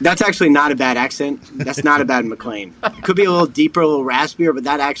 that's actually not a bad accent. That's not a bad McLean. It could be a little deeper, a little raspier, but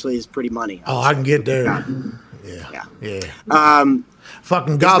that actually is pretty money. Oh, I can get there. Yeah.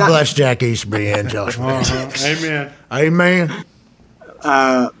 Fucking God bless Jack Easterby and Josh. Amen. Amen.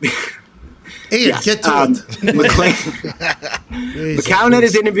 Ian, get to it. McCown had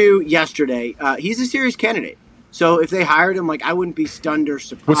his interview yesterday. He's a serious candidate. So if they hired him, I wouldn't be stunned or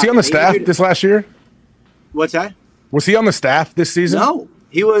surprised. Was he on the staff this last year? What's that? Was he on the staff this season? No.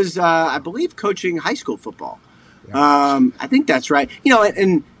 He was, I believe, coaching high school football. I think that's right.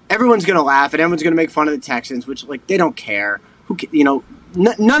 And everyone's going to laugh and everyone's going to make fun of the Texans, which, they don't care.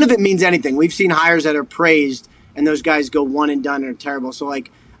 None of it means anything. We've seen hires that are praised, and those guys go one and done and are terrible. So,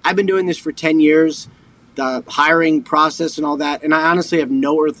 I've been doing this for 10 years, the hiring process and all that, and I honestly have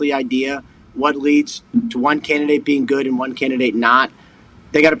no earthly idea what leads to one candidate being good and one candidate not.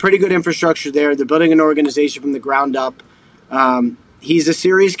 They got a pretty good infrastructure there. They're building an organization from the ground up. He's a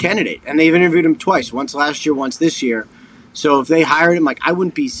serious candidate, and they've interviewed him twice, once last year, once this year. So if they hired him, I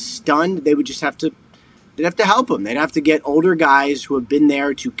wouldn't be stunned. They would just have to help him. They'd have to get older guys who have been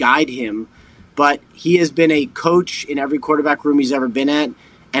there to guide him. But he has been a coach in every quarterback room he's ever been at.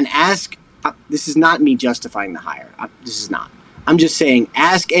 And this is not me justifying the hire. This is not. I'm just saying,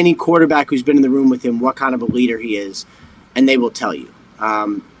 ask any quarterback who's been in the room with him what kind of a leader he is, and they will tell you.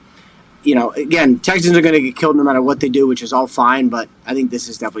 Again, Texans are going to get killed no matter what they do, which is all fine, but I think this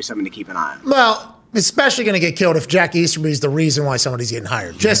is definitely something to keep an eye on. Well, especially going to get killed if Jack Easterby is the reason why somebody's getting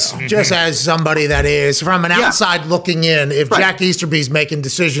hired. Just as somebody that is, from an outside looking in, if Jack Easterby's making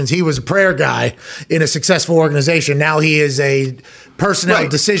decisions, he was a prayer guy in a successful organization. Now he is a personnel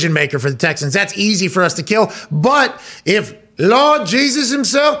decision maker for the Texans. That's easy for us to kill. But if Lord Jesus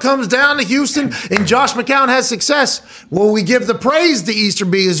himself comes down to Houston and Josh McCown has success, will we give the praise to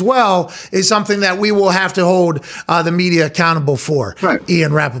Easterby as well is something that we will have to hold the media accountable for. Right.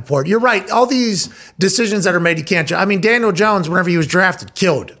 Ian Rapoport. You're right. All these decisions that are made, you can't. Daniel Jones, whenever he was drafted,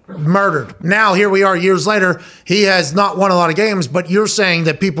 killed, murdered. Now, here we are years later. He has not won a lot of games, but you're saying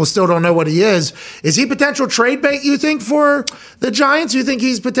that people still don't know what he is. Is he potential trade bait, you think, for the Giants? You think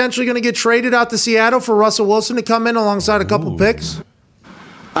he's potentially going to get traded out to Seattle for Russell Wilson to come in alongside a couple picks?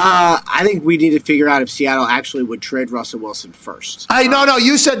 I think we need to figure out if Seattle actually would trade Russell Wilson first. No.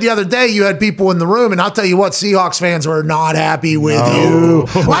 You said the other day you had people in the room, and I'll tell you what, Seahawks fans were not happy with you.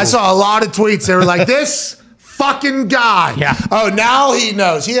 I saw a lot of tweets. They were like, this fucking guy. Yeah. Oh, now he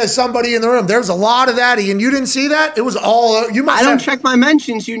knows. He has somebody in the room. There's a lot of that, Ian. You didn't see that? It was all you. I don't check my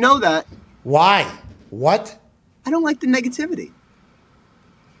mentions. You know that. Why? What? I don't like the negativity.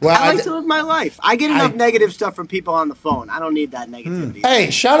 Well, I like to live my life. I get enough negative stuff from people on the phone. I don't need that negativity.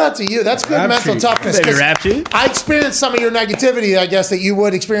 Hey, shout out to you. That's good mental toughness. I experienced some of your negativity, I guess, that you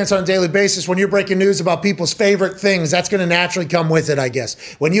would experience on a daily basis when you're breaking news about people's favorite things. That's going to naturally come with it, I guess.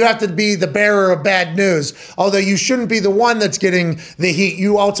 When you have to be the bearer of bad news, although you shouldn't be the one that's getting the heat,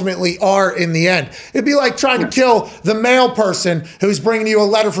 you ultimately are in the end. It'd be like trying to kill the mail person who's bringing you a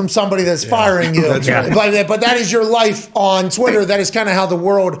letter from somebody that's firing you. That's right. But that is your life on Twitter. That is kind of how the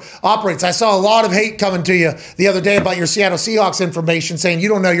world operates. I saw a lot of hate coming to you the other day about your Seattle Seahawks information saying you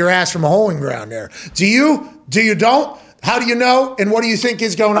don't know your ass from a hole in ground there. Do you? Do you don't? How do you know? And what do you think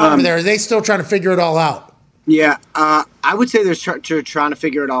is going on over there? Are they still trying to figure it all out? Yeah, I would say they're trying to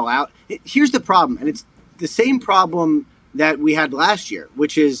figure it all out. Here's the problem, and it's the same problem that we had last year,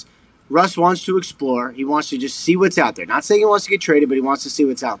 which is Russ wants to explore. He wants to just see what's out there. Not saying he wants to get traded, but he wants to see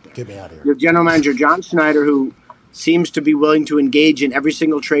what's out there. Get me out of here. Your general manager, John Schneider, who seems to be willing to engage in every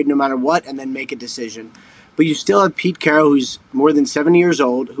single trade no matter what and then make a decision. But you still have Pete Carroll, who's more than 70 years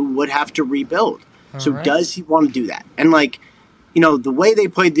old, who would have to rebuild. Does he want to do that? And, the way they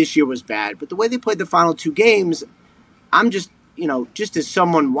played this year was bad, but the way they played the final two games, I'm just as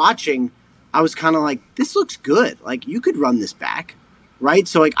someone watching, I was kind of like, this looks good. You could run this back, right?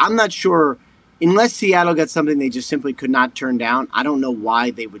 So, I'm not sure, unless Seattle got something they just simply could not turn down, I don't know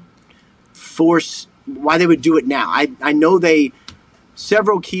why they would do it now. I know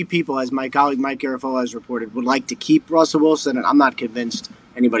several key people, as my colleague Mike Garafolo has reported, would like to keep Russell Wilson, and I'm not convinced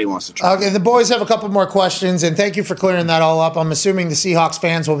anybody wants to try. Okay, the boys have a couple more questions, and thank you for clearing that all up. I'm assuming the Seahawks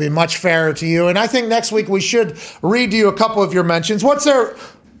fans will be much fairer to you, and I think next week we should read you a couple of your mentions.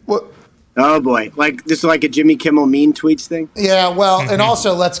 Oh boy, like this is like a Jimmy Kimmel mean tweets thing. Yeah, well, and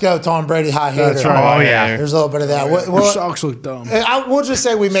also let's go Tom Brady high hater. That's right. Oh yeah. There's a little bit of that. Your socks look dumb. We'll just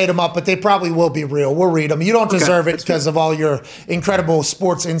say we made them up, but they probably will be real. We'll read them. You don't deserve it because of all your incredible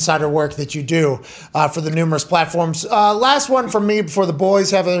sports insider work that you do for the numerous platforms. Last one from me before the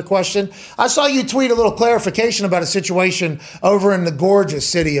boys have a question. I saw you tweet a little clarification about a situation over in the gorgeous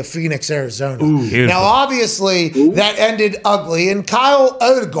city of Phoenix, Arizona. Ooh, now, obviously, that ended ugly, and Kyle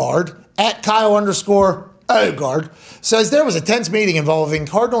Odegaard at Kyle_Odegaard says there was a tense meeting involving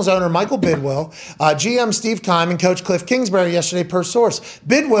Cardinals owner Michael Bidwill, GM Steve Keim, and Coach Cliff Kingsbury yesterday per source.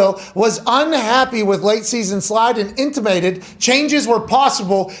 Bidwill was unhappy with late season slide and intimated changes were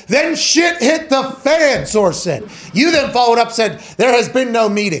possible. Then shit hit the fan, source said. You then followed up, said there has been no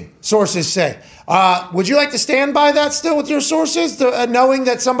meeting, sources say. Would you like to stand by that still with your sources, knowing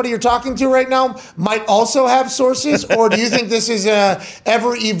that somebody you're talking to right now might also have sources? Or do you think this is a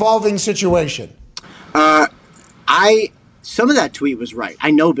ever-evolving situation? Some of that tweet was right.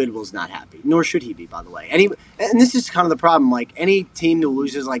 I know Bidwill's not happy, nor should he be, by the way. And this is kind of the problem. Like, any team that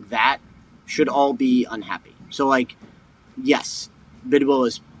loses like that should all be unhappy. So, like, yes, Bidwill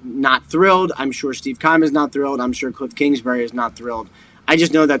is not thrilled. I'm sure Steve Keim is not thrilled. I'm sure Cliff Kingsbury is not thrilled. I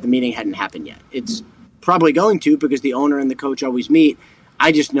just know that the meeting hadn't happened yet. It's probably going to because the owner and the coach always meet.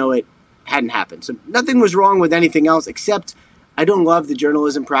 I just know it hadn't happened. So nothing was wrong with anything else, except I don't love the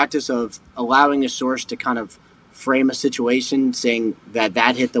journalism practice of allowing a source to kind of frame a situation saying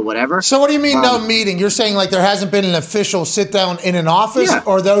that hit the whatever. So what do you mean no meeting? You're saying like there hasn't been an official sit down in an office,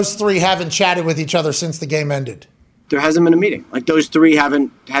 or those three haven't chatted with each other since the game ended? There hasn't been a meeting. Like, those three haven't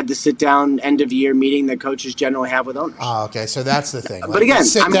had the sit-down end-of-year meeting that coaches generally have with owners. Oh, okay. So that's the thing. Like, but again,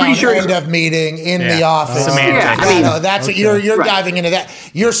 I'm pretty sure end-of meeting in the office. That's what you're diving into that.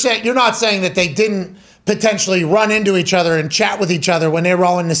 You're not saying that they didn't potentially run into each other and chat with each other when they were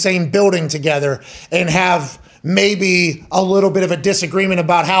all in the same building together and have maybe a little bit of a disagreement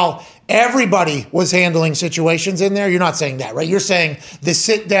about how everybody was handling situations in there. You're not saying that, right? You're saying the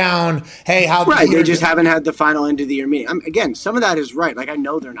sit down, hey, how... Right, they just haven't had the final end of the year meeting. Again, some of that is right. Like, I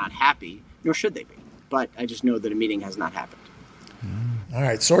know they're not happy, nor should they be. But I just know that a meeting has not happened. All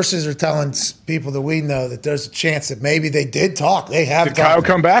right, sources are telling people that we know that there's a chance that maybe they did talk. They have Did Kyle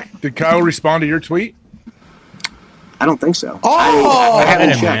come back? Did Kyle respond to your tweet? I don't think so. I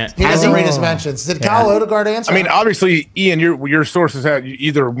haven't checked. He doesn't read his mentions. Did Kyle Odegaard answer? I mean, obviously, Ian, your sources had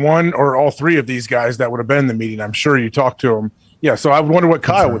either one or all three of these guys that would have been in the meeting. I'm sure you talked to them. Yeah, so I wonder what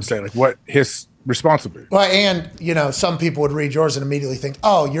Kyle would say, like what his response would be. Well, and, some people would read yours and immediately think,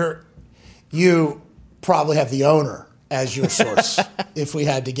 oh, you probably have the owner as your source, if we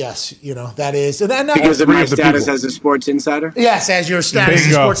had to guess, that is. And because of my status as a sports insider? Yes, as your status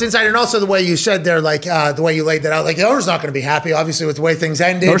as a sports insider. And also the way you said there, like the way you laid that out, like the owner's not going to be happy, obviously, with the way things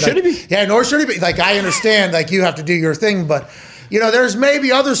ended. Nor should he be. Yeah, nor should he be. Like, I understand, like, you have to do your thing, but... there's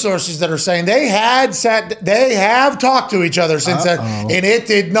maybe other sources that are saying they have talked to each other since then, and it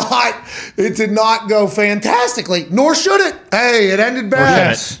did not go fantastically. Nor should it. Hey, it ended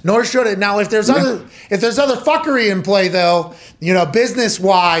bad. Nor should it. Now, if there's other fuckery in play, though, business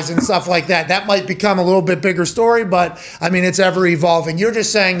wise and stuff like that, that might become a little bit bigger story. But I mean, it's ever evolving. You're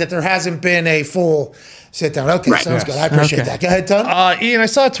just saying that there hasn't been a full sit down. Okay, sounds good. I appreciate that. Go ahead, Ton. Ian, I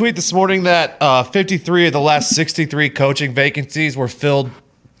saw a tweet this morning that 53 of the last 63 coaching vacancies were filled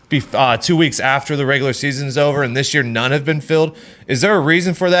 2 weeks after the regular season is over, and this year none have been filled. Is there a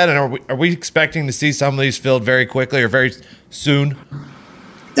reason for that, and are we expecting to see some of these filled very quickly or very soon?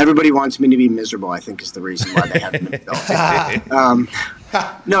 Everybody wants me to be miserable, I think, is the reason why they haven't been filled.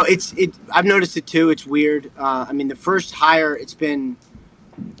 No, I've noticed it too. It's weird. The first hire, it's been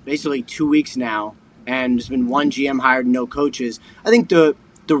basically 2 weeks now, and there's been one GM hired, no coaches. I think the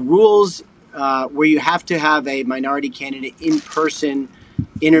rules where you have to have a minority candidate in-person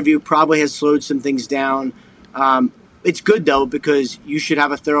interview probably has slowed some things down. It's good, though, because you should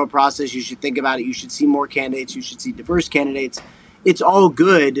have a thorough process. You should think about it. You should see more candidates. You should see diverse candidates. It's all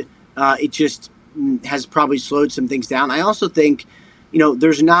good. It just has probably slowed some things down. I also think,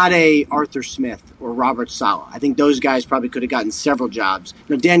 there's not a Arthur Smith or Robert Saleh. I think those guys probably could have gotten several jobs.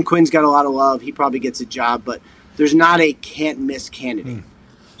 Dan Quinn's got a lot of love. He probably gets a job, but there's not a can't-miss candidate.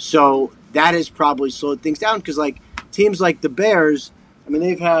 So that has probably slowed things down because, teams like the Bears, I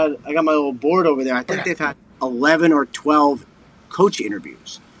got my little board over there. I think they've had 11 or 12 coach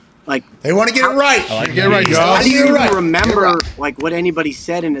interviews. They want to get it right. Get it right. How do you even remember what anybody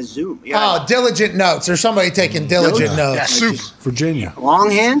said in a Zoom? Diligent notes. There's somebody taking diligent notes. Virginia.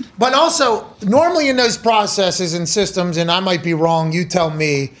 Longhand? But also, normally in those processes and systems, and I might be wrong, you tell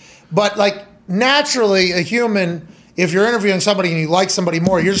me, but naturally a human if you're interviewing somebody and you like somebody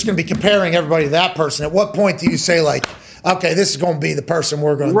more, you're just going to be comparing everybody to that person. At what point do you say, like, okay, this is going to be the person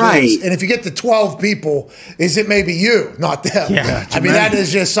we're going to do this? And if you get to 12 people, is it maybe you, not them? Yeah, I mean, that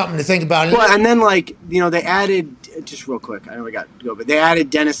is just something to think about. Well, and then, like, they added, just real quick, I know we got to go, but they added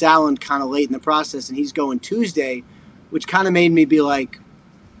Dennis Allen kind of late in the process, and he's going Tuesday, which kind of made me be like,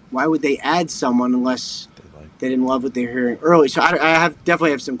 why would they add someone unless they didn't love what they were hearing early? So I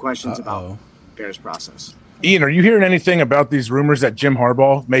definitely have some questions about Bears process. Ian, are you hearing anything about these rumors that Jim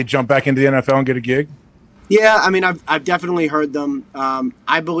Harbaugh may jump back into the NFL and get a gig? Yeah, I mean, I've definitely heard them.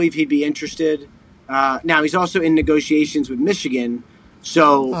 I believe he'd be interested. Now, he's also in negotiations with Michigan.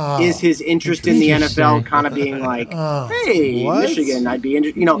 So is his interest in the NFL kind of being like, hey, what? Michigan, I'd be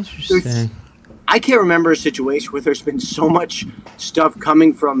interested. I can't remember a situation where there's been so much stuff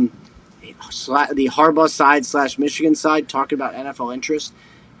coming from the Harbaugh side / Michigan side talking about NFL interest.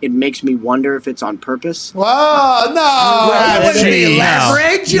 It makes me wonder if it's on purpose. Whoa, no. It wouldn't be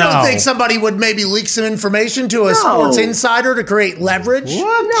leverage? You don't think somebody would maybe leak some information to a sports insider to create leverage?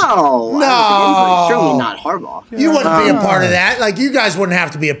 What? No. Certainly not Harbaugh. You wouldn't be a part of that. Like, you guys wouldn't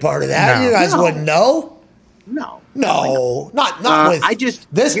have to be a part of that. No. You guys wouldn't know. No, not with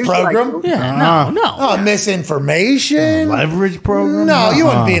this program. No, misinformation. Leverage program? No, you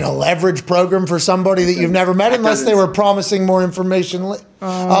wouldn't be in a leverage program for somebody that you've never met unless they were promising more information.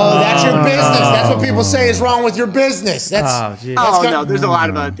 That's your business. That's what people say is wrong with your business. No, there's a lot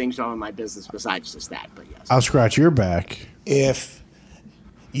of other things wrong with my business besides just that, but yes. I'll scratch your back. If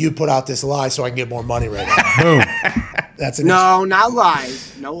you put out this lie so I can get more money right now. Boom. That's not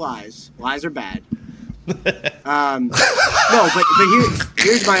lies. No lies. Lies are bad. No, but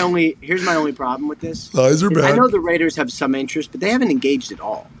here's my only problem with this. Lies are bad. I know the Raiders have some interest, but they haven't engaged at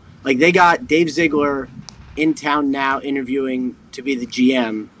all. Like, they got Dave Ziegler in town now interviewing to be the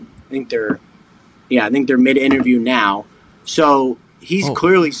GM. I think they're mid-interview now. So he's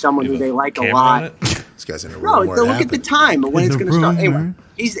clearly someone who they like a lot. This guy's in a room. No, look at the time of when it's going to start. Anyway,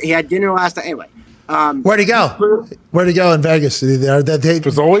 he had dinner last night. Anyway, where'd he go? Where'd he go in Vegas?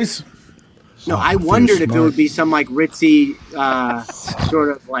 As always. No, I wondered if it would be some like ritzy sort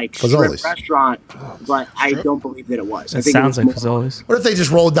of like strip restaurant, but I don't believe that it was. It sounds like Fazoli's. What if they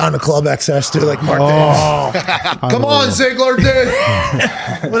just rolled down to Club XS too, like Mark Davis? Come on, Ziegler, dude.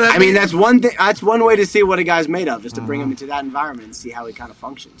 I mean, that's one thing. That's one way to see what a guy's made of, is to bring him into that environment and see how he kind of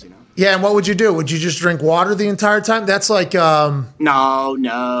functions. Yeah, and what would you do? Would you just drink water the entire time? That's like No.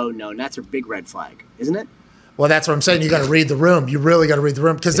 That's a big red flag, isn't it? Well, that's what I'm saying. You got to read the room. You really got to read the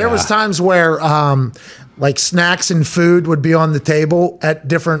room, because there was times where like snacks and food would be on the table at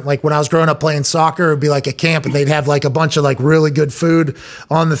different, like when I was growing up playing soccer, it'd be like a camp and they'd have like a bunch of like really good food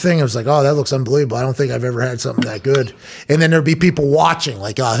on the thing. I was like, oh, that looks unbelievable. I don't think I've ever had something that good. And then there'd be people watching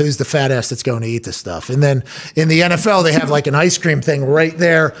like, oh, who's the fat ass that's going to eat this stuff? And then in the NFL, they have like an ice cream thing right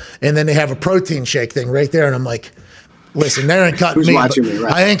there. And then they have a protein shake thing right there. And I'm like, listen, they ain't cutting me.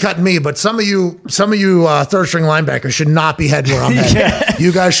 Right? I ain't cutting me, but some of you third string linebackers should not be heading where I'm heading.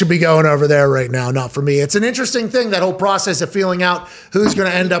 You guys should be going over there right now, not for me. It's an interesting thing, that whole process of feeling out who's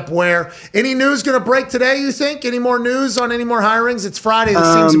going to end up where. Any news going to break today, you think? Any more news on any more hirings? It's Friday.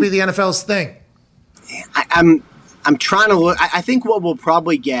 That seems to be the NFL's thing. I'm trying to look. I think what we'll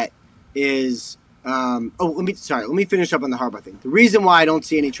probably get is. Let me finish up on the Harbaugh thing. The reason why I don't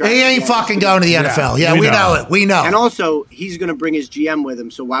see any traction. He ain't fucking going to the NFL. Yeah, we know it. We know. And also, he's going to bring his GM with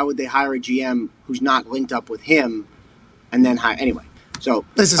him. So why would they hire a GM who's not linked up with him and then hire anyway? So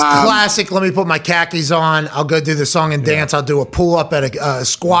this is classic. Let me put my khakis on. I'll go do the song and dance. I'll do a pull up at a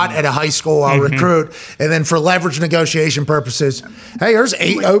squat at a high school. I'll recruit, and then for leverage negotiation purposes, hey, there's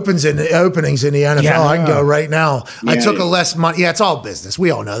 8 openings in the NFL. Yeah, I can go right now. I took a less money. Yeah, it's all business.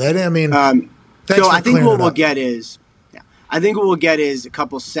 We all know that. I mean. So I think what we'll get is a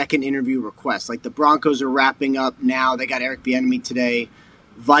couple second interview requests. Like the Broncos are wrapping up now. They got Eric Bieniemy today.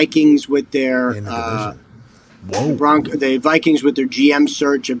 Vikings with their the Vikings with their GM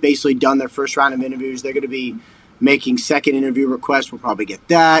search have basically done their first round of interviews. They're going to be making second interview requests. We'll probably get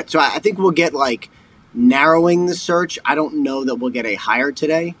that. So I think we'll get like narrowing the search. I don't know that we'll get a hire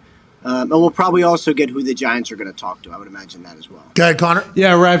today. And we'll probably also get who the Giants are going to talk to. I would imagine that as well. Go ahead, Connor.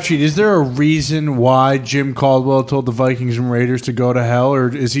 Yeah, Rap Sheet, is there a reason why Jim Caldwell told the Vikings and Raiders to go to hell, or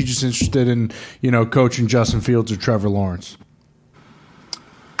is he just interested in, coaching Justin Fields or Trevor Lawrence?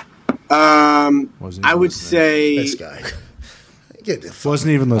 I would say this guy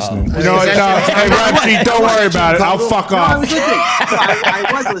wasn't even listening. Hey, Rap Sheet, don't worry about it. I'll fuck off. I was listening.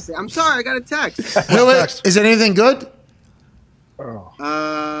 I was listening. I'm sorry, I got a text. Is it anything good? Oh.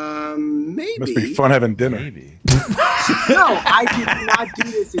 Maybe. Must be fun having dinner. Maybe. I did not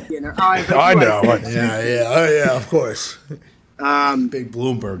do this again. I know. Yeah, of course. Big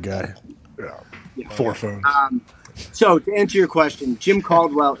Bloomberg guy. Yeah. 4 phones. So to answer your question, Jim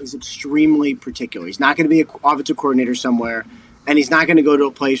Caldwell is extremely particular. He's not going to be an offensive coordinator somewhere, and he's not going to go to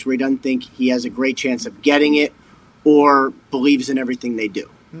a place where he doesn't think he has a great chance of getting it or believes in everything they do.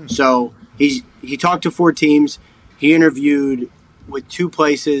 So he talked to 4 teams. He interviewed with 2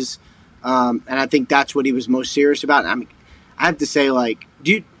 places, and I think that's what he was most serious about. I mean, I have to say, like,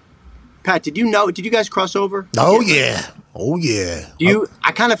 Pat, did you guys cross over? Oh, yeah. Oh, yeah.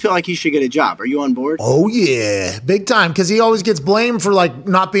 I kind of feel like he should get a job. Are you on board? Oh, yeah. Big time. Because he always gets blamed for, like,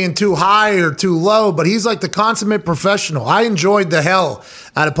 not being too high or too low, but he's, like, the consummate professional. I enjoyed the hell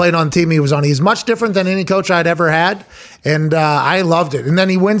out of playing on the team he was on. He's much different than any coach I'd ever had, and I loved it. And then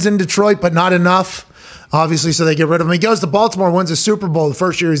he wins in Detroit, but not enough. Obviously, so they get rid of him. He goes to Baltimore, wins a Super Bowl the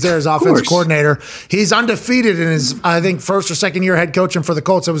first year he's there as offensive coordinator. He's undefeated in his, I think, first or second year head coaching for the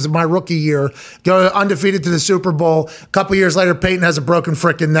Colts. It was my rookie year. Go undefeated to the Super Bowl. A couple years later, Peyton has a broken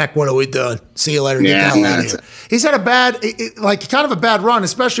freaking neck. What are we doing? See you later. Get the hell out of here. He's had a bad, kind of a bad run,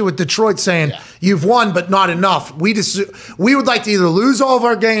 especially with Detroit saying, you've won, but not enough. We would like to either lose all of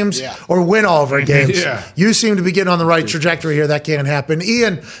our games or win all of our games. You seem to be getting on the right trajectory here. That can't happen.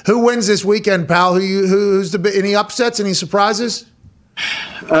 Ian, who wins this weekend, pal? Any upsets? Any surprises?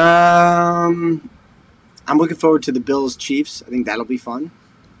 I'm looking forward to the Bills Chiefs. I think that'll be fun.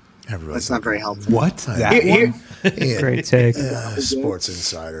 That's not very helpful. What? Great take. Sports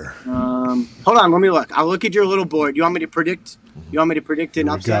Insider. Hold on, let me look. I'll look at your little board. You want me to predict? An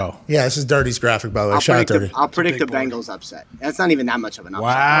upset? Go. Yeah, this is Dirty's graphic, by the way. Shout out Dirty. I'll predict the Bengals upset. That's not even that much of an upset.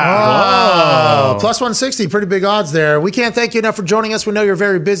 Wow. Plus 160, pretty big odds there. We can't thank you enough for joining us. We know you're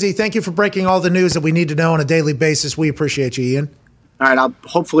very busy. Thank you for breaking all the news that we need to know on a daily basis. We appreciate you, Ian. All right, I'll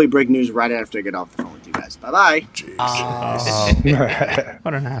hopefully break news right after I get off the phone with you guys. Bye-bye.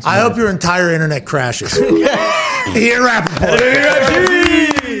 What an asshole. I hope your entire internet crashes. Ian Rapoport.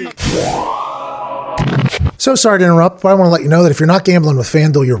 So sorry to interrupt, but I want to let you know that if you're not gambling with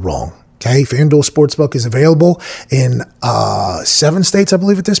FanDuel, you're wrong. Okay, FanDuel Sportsbook is available in 7 states, I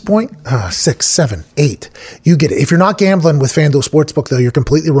believe, at this point. 6, 7, 8. You get it. If you're not gambling with FanDuel Sportsbook, though, you're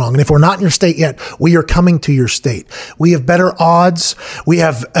completely wrong. And if we're not in your state yet, we are coming to your state. We have better odds. We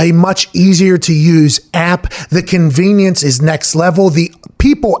have a much easier to use app. The convenience is next level. The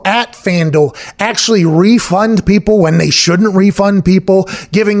people at FanDuel actually refund people when they shouldn't refund people,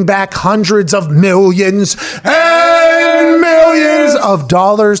 giving back hundreds of millions and millions of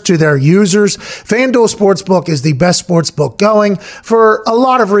dollars to their users. FanDuel Sportsbook is the best sportsbook going for a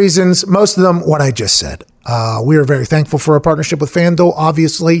lot of reasons, most of them what I just said. We are very thankful for our partnership with FanDuel,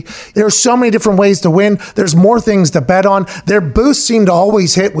 obviously. There are so many different ways to win. There's more things to bet on. Their boosts seem to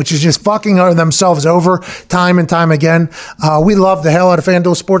always hit, which is just fucking themselves over time and time again. We love the hell out of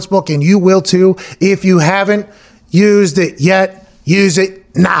FanDuel Sportsbook, and you will too. If you haven't used it yet, use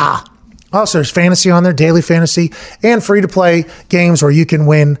it now. Also, there's fantasy on there, daily fantasy, and free-to-play games where you can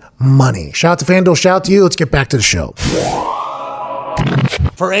win money. Shout out to FanDuel, shout out to you. Let's get back to the show.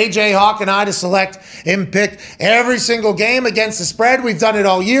 For AJ Hawk and I to select and pick every single game against the spread. We've done it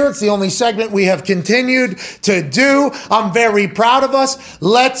all year. It's the only segment we have continued to do. I'm very proud of us.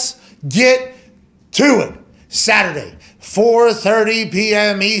 Let's get to it. Saturday, 4:30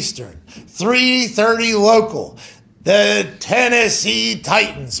 p.m. Eastern, 3:30 local. The Tennessee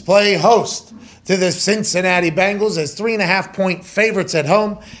Titans play host to the Cincinnati Bengals as 3.5-point favorites at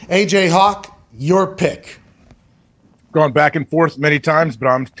home. AJ Hawk, your pick. Gone back and forth many times, but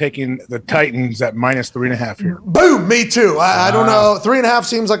I'm taking the Titans at -3.5 here. Boom, me too. I don't know. 3.5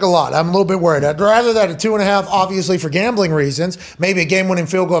 seems like a lot. I'm a little bit worried. I'd rather that at 2.5, obviously for gambling reasons. Maybe a game-winning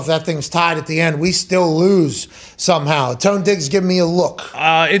field goal if that thing's tied at the end. We still lose somehow. Tone Diggs, give me a look.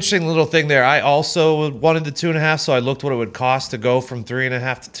 Interesting little thing there. I also wanted the 2.5, so I looked what it would cost to go from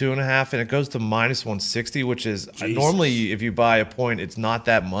 3.5 to 2.5, and it goes to -160, which is normally if you buy a point, it's not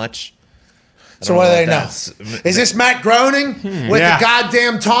that much. So what do they know? Is this Matt Groening with the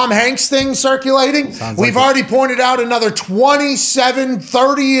goddamn Tom Hanks thing circulating? We've already pointed out another 27,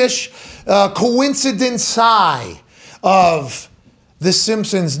 30-ish coincidence high of The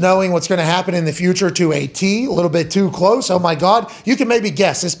Simpsons knowing what's going to happen in the future to a T, a little bit too close. Oh, my God. You can maybe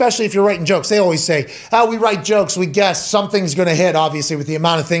guess, especially if you're writing jokes. They always say, we write jokes, we guess something's going to hit, obviously, with the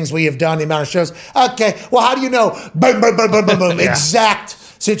amount of things we have done, the amount of shows. Okay, well, how do you know? Boom, boom, boom, boom, boom, boom. Exact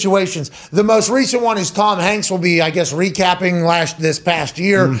situations. The most recent one is Tom Hanks will be, I guess, recapping this past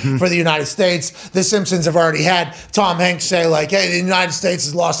year for the United States. The Simpsons have already had Tom Hanks say, like, hey, the United States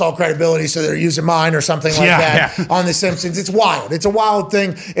has lost all credibility, so they're using mine or something like that on The Simpsons. It's wild. It's a wild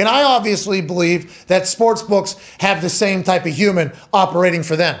thing. And I obviously believe that sports books have the same type of human operating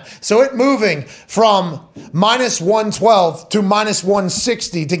for them. So it moving from minus 112 to minus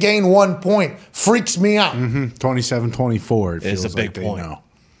 160 to gain 1 point freaks me out. 27-24. It's a big point.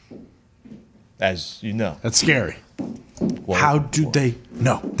 As you know. That's scary. Well, how do they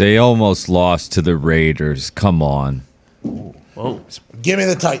know? They almost lost to the Raiders. Come on. Whoa. Give me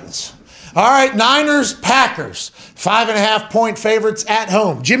the Titans. All right, Niners, Packers, 5.5-point favorites at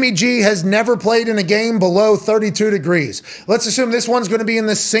home. Jimmy G has never played in a game below 32 degrees. Let's assume this one's going to be in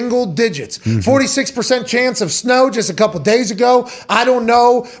the single digits. 46% chance of snow just a couple days ago. I don't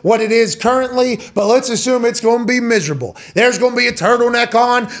know what it is currently, but let's assume it's going to be miserable. There's going to be a turtleneck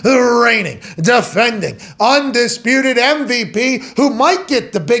on, the reigning, defending, undisputed MVP who might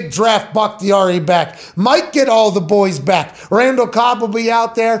get the big draft Bakhtiari back, might get all the boys back. Randall Cobb will be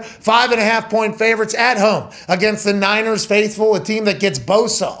out there, 5.5-point favorites at home against the Niners faithful, a team that gets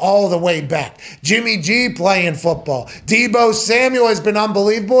Bosa all the way back. Jimmy G playing football. Deebo Samuel has been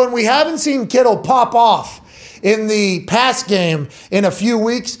unbelievable, and we haven't seen Kittle pop off in the pass game in a few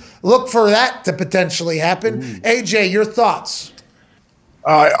weeks. Look for that to potentially happen. AJ, your thoughts?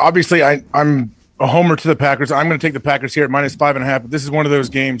 Obviously, I'm a homer to the Packers. I'm going to take the Packers here at minus 5.5. But this is one of those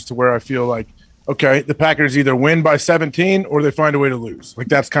games to where I feel like, okay, the Packers either win by 17 or they find a way to lose. Like,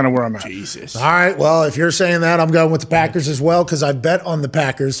 that's kind of where I'm at. Jesus. All right, well, if you're saying that, I'm going with the Packers as well because I bet on the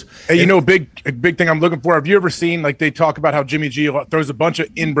Packers. Hey, you know, a big thing I'm looking for, have you ever seen, like, they talk about how Jimmy G throws a bunch of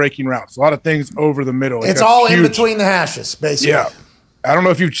in-breaking routes, a lot of things over the middle. Like, it's all huge. In between the hashes, basically. Yeah. I don't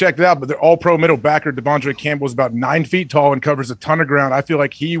know if you've checked it out, but they're all-pro middle backer. Devondre Campbell is about 9 feet tall and covers a ton of ground. I feel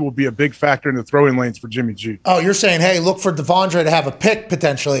like he will be a big factor in the throwing lanes for Jimmy G. Oh, you're saying, hey, look for Devondre to have a pick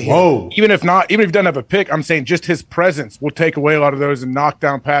potentially here. Whoa. Even if he doesn't have a pick, I'm saying just his presence will take away a lot of those and knock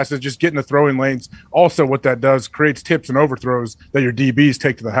down passes, just get in the throwing lanes. Also, what that does creates tips and overthrows that your DBs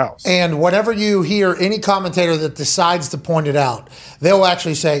take to the house. And whenever you hear any commentator that decides to point it out, they'll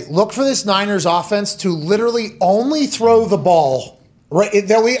actually say, look for this Niners offense to literally only throw the ball. Right,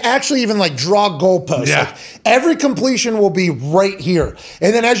 they'll actually even like draw goalposts. Yeah. Like, every completion will be right here.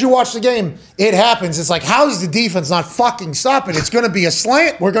 And then as you watch the game, it happens. It's like, how is the defense not fucking stopping? It's going to be a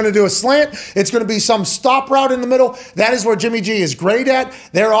slant. We're going to do a slant. It's going to be some stop route in the middle. That is where Jimmy G is great at.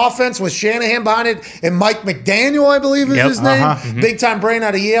 Their offense with Shanahan behind it and Mike McDaniel, I believe is his name. Big time brain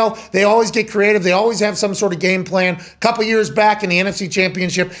out of Yale. They always get creative. They always have some sort of game plan. A couple years back in the NFC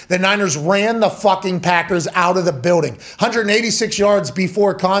Championship, the Niners ran the fucking Packers out of the building. 186 yards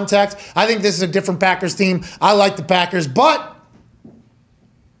before contact. I think this is a different Packers team. I like the Packers, but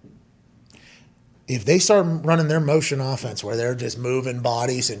if they start running their motion offense where they're just moving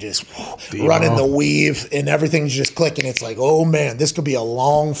bodies and just running the weave and everything's just clicking, it's like, oh man, this could be a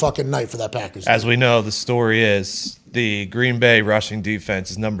long fucking night for that Packers team. As we know, the story is the Green Bay rushing defense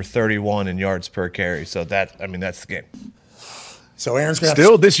is number 31 in yards per carry. So that's the game. So Aaron's going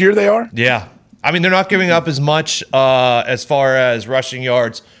to this year they are? Yeah. I mean, they're not giving up as much as far as rushing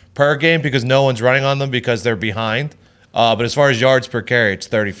yards per game because no one's running on them because they're behind. But as far as yards per carry, it's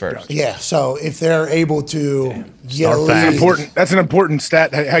 31st. Yeah, so if they're able to that's an important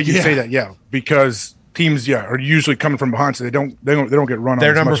stat how you say that, because teams are usually coming from behind, so they don't get run on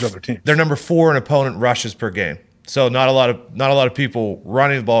as much as other teams. They're number 4 in opponent rushes per game. So not a lot of people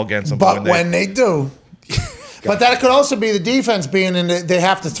running the ball against them. But when they do. But that could also be the defense being in they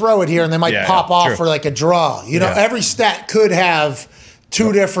have to throw it here and they might pop off for like a draw. You know, every stat could have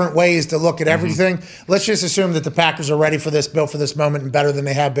two different ways to look at everything. Let's just assume that the Packers are ready for this, built for this moment, and better than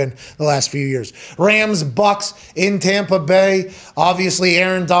they have been the last few years. Rams, Bucks in Tampa Bay. Obviously,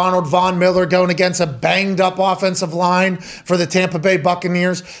 Aaron Donald, Von Miller going against a banged-up offensive line for the Tampa Bay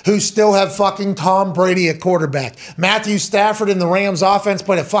Buccaneers, who still have fucking Tom Brady at quarterback. Matthew Stafford in the Rams offense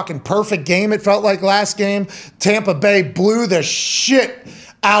played a fucking perfect game, it felt like last game. Tampa Bay blew the shit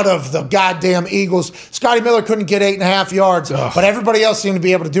out of the goddamn Eagles. Scotty Miller couldn't get 8.5 yards, but everybody else seemed to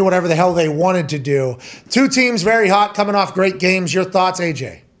be able to do whatever the hell they wanted to do. Two teams very hot, coming off great games. Your thoughts,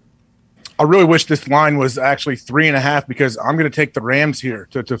 AJ? I really wish this line was actually 3.5 because I'm going to take the Rams here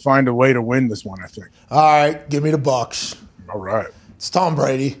to find a way to win this one, I think. All right, give me the Bucks. All right. It's Tom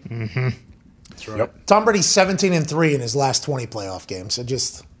Brady. Mm-hmm. That's right. Yep. Tom Brady's 17-3 in his last 20 playoff games. So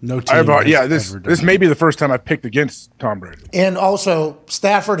just no team. This may be the first time I picked against Tom Brady. And also,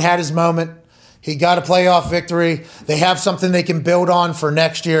 Stafford had his moment. He got a playoff victory. They have something they can build on for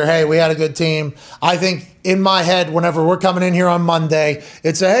next year. Hey, we had a good team. I think in my head, whenever we're coming in here on Monday,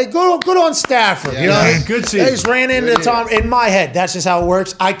 it's hey, good on Stafford. Yeah, you know, good season. They just ran into Tom. In my head, that's just how it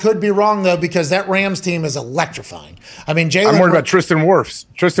works. I could be wrong though, because that Rams team is electrifying. I mean, Jalen. I'm worried about Tristan Wirfs.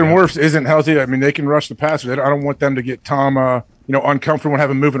 Tristan Wirfs isn't healthy. I mean, they can rush the passer. I don't want them to get Tom, uncomfortable and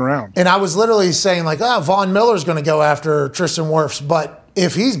have him moving around. And I was literally saying like, Von Miller's going to go after Tristan Wirfs, but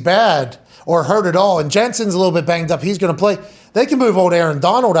if he's bad or hurt at all, and Jensen's a little bit banged up, he's going to play. They can move old Aaron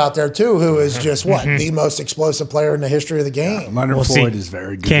Donald out there too, who is just the most explosive player in the history of the game. Leonard Floyd is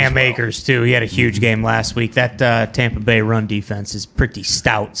very good. Cam Akers too. He had a huge game last week. That Tampa Bay run defense is pretty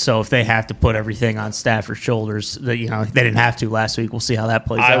stout. So if they have to put everything on Stafford's shoulders, they didn't have to last week. We'll see how that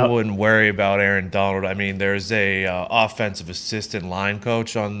plays out. I wouldn't worry about Aaron Donald. I mean, there's a offensive assistant line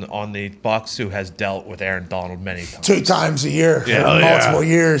coach on the Bucs who has dealt with Aaron Donald many times. 2 times a year for multiple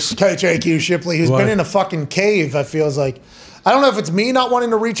years. Coach A.Q. Shipley, who's been in a fucking cave, it feels like. I don't know if it's me not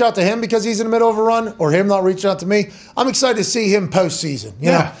wanting to reach out to him because he's in the middle of a run or him not reaching out to me. I'm excited to see him postseason.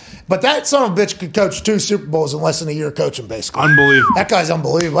 You know? But that son of a bitch could coach 2 Super Bowls in less than a year coaching, basically. Unbelievable. That guy's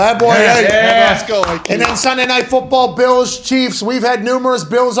unbelievable. That boy. Let's go. And then Sunday Night Football, Bills, Chiefs. We've had numerous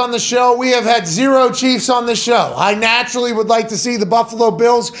Bills on the show. We have had 0 Chiefs on the show. I naturally would like to see the Buffalo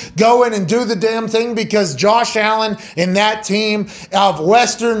Bills go in and do the damn thing because Josh Allen and that team of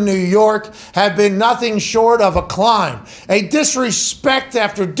Western New York have been nothing short of a climb. A disrespect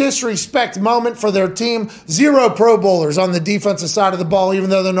after disrespect moment for their team. 0 Pro Bowlers on the defensive side of the ball, even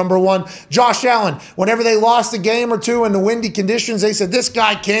though they're number 1. Josh Allen, whenever they lost a game or 2 in the windy conditions, they said, this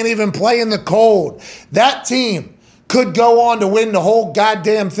guy can't even play in the cold. That team could go on to win the whole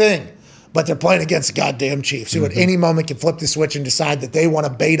goddamn thing. But they're playing against the goddamn Chiefs, who at any moment can flip the switch and decide that they want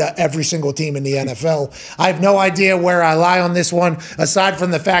to beta every single team in the NFL. I have no idea where I lie on this one, aside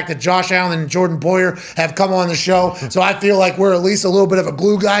from the fact that Josh Allen and Jordan Boyer have come on the show. So I feel like we're at least a little bit of a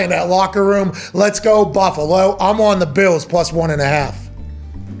glue guy in that locker room. Let's go, Buffalo. I'm on the Bills plus 1.5.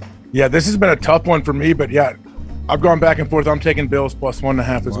 Yeah, this has been a tough one for me, but yeah, I've gone back and forth. I'm taking Bills plus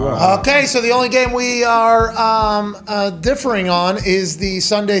 1.5 as well. Okay, so the only game we are differing on is the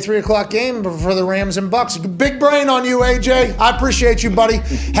Sunday 3 o'clock game for the Rams and Bucks. Big brain on you, AJ. I appreciate you, buddy.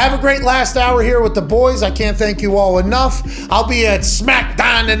 Have a great last hour here with the boys. I can't thank you all enough. I'll be at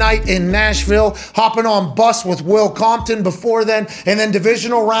SmackDown tonight in Nashville, hopping on bus with Will Compton before then, and then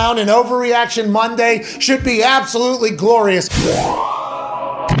divisional round and Overreaction Monday should be absolutely glorious.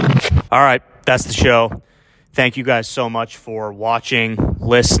 All right, that's the show. Thank you guys so much for watching,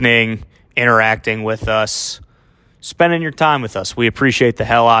 listening, interacting with us, spending your time with us. We appreciate the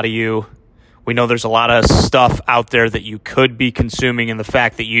hell out of you. We know there's a lot of stuff out there that you could be consuming, and the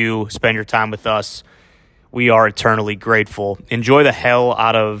fact that you spend your time with us, we are eternally grateful. Enjoy the hell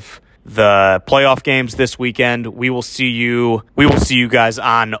out of the playoff games this weekend. We will see you guys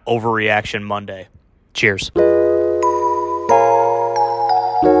on Overreaction Monday. Cheers.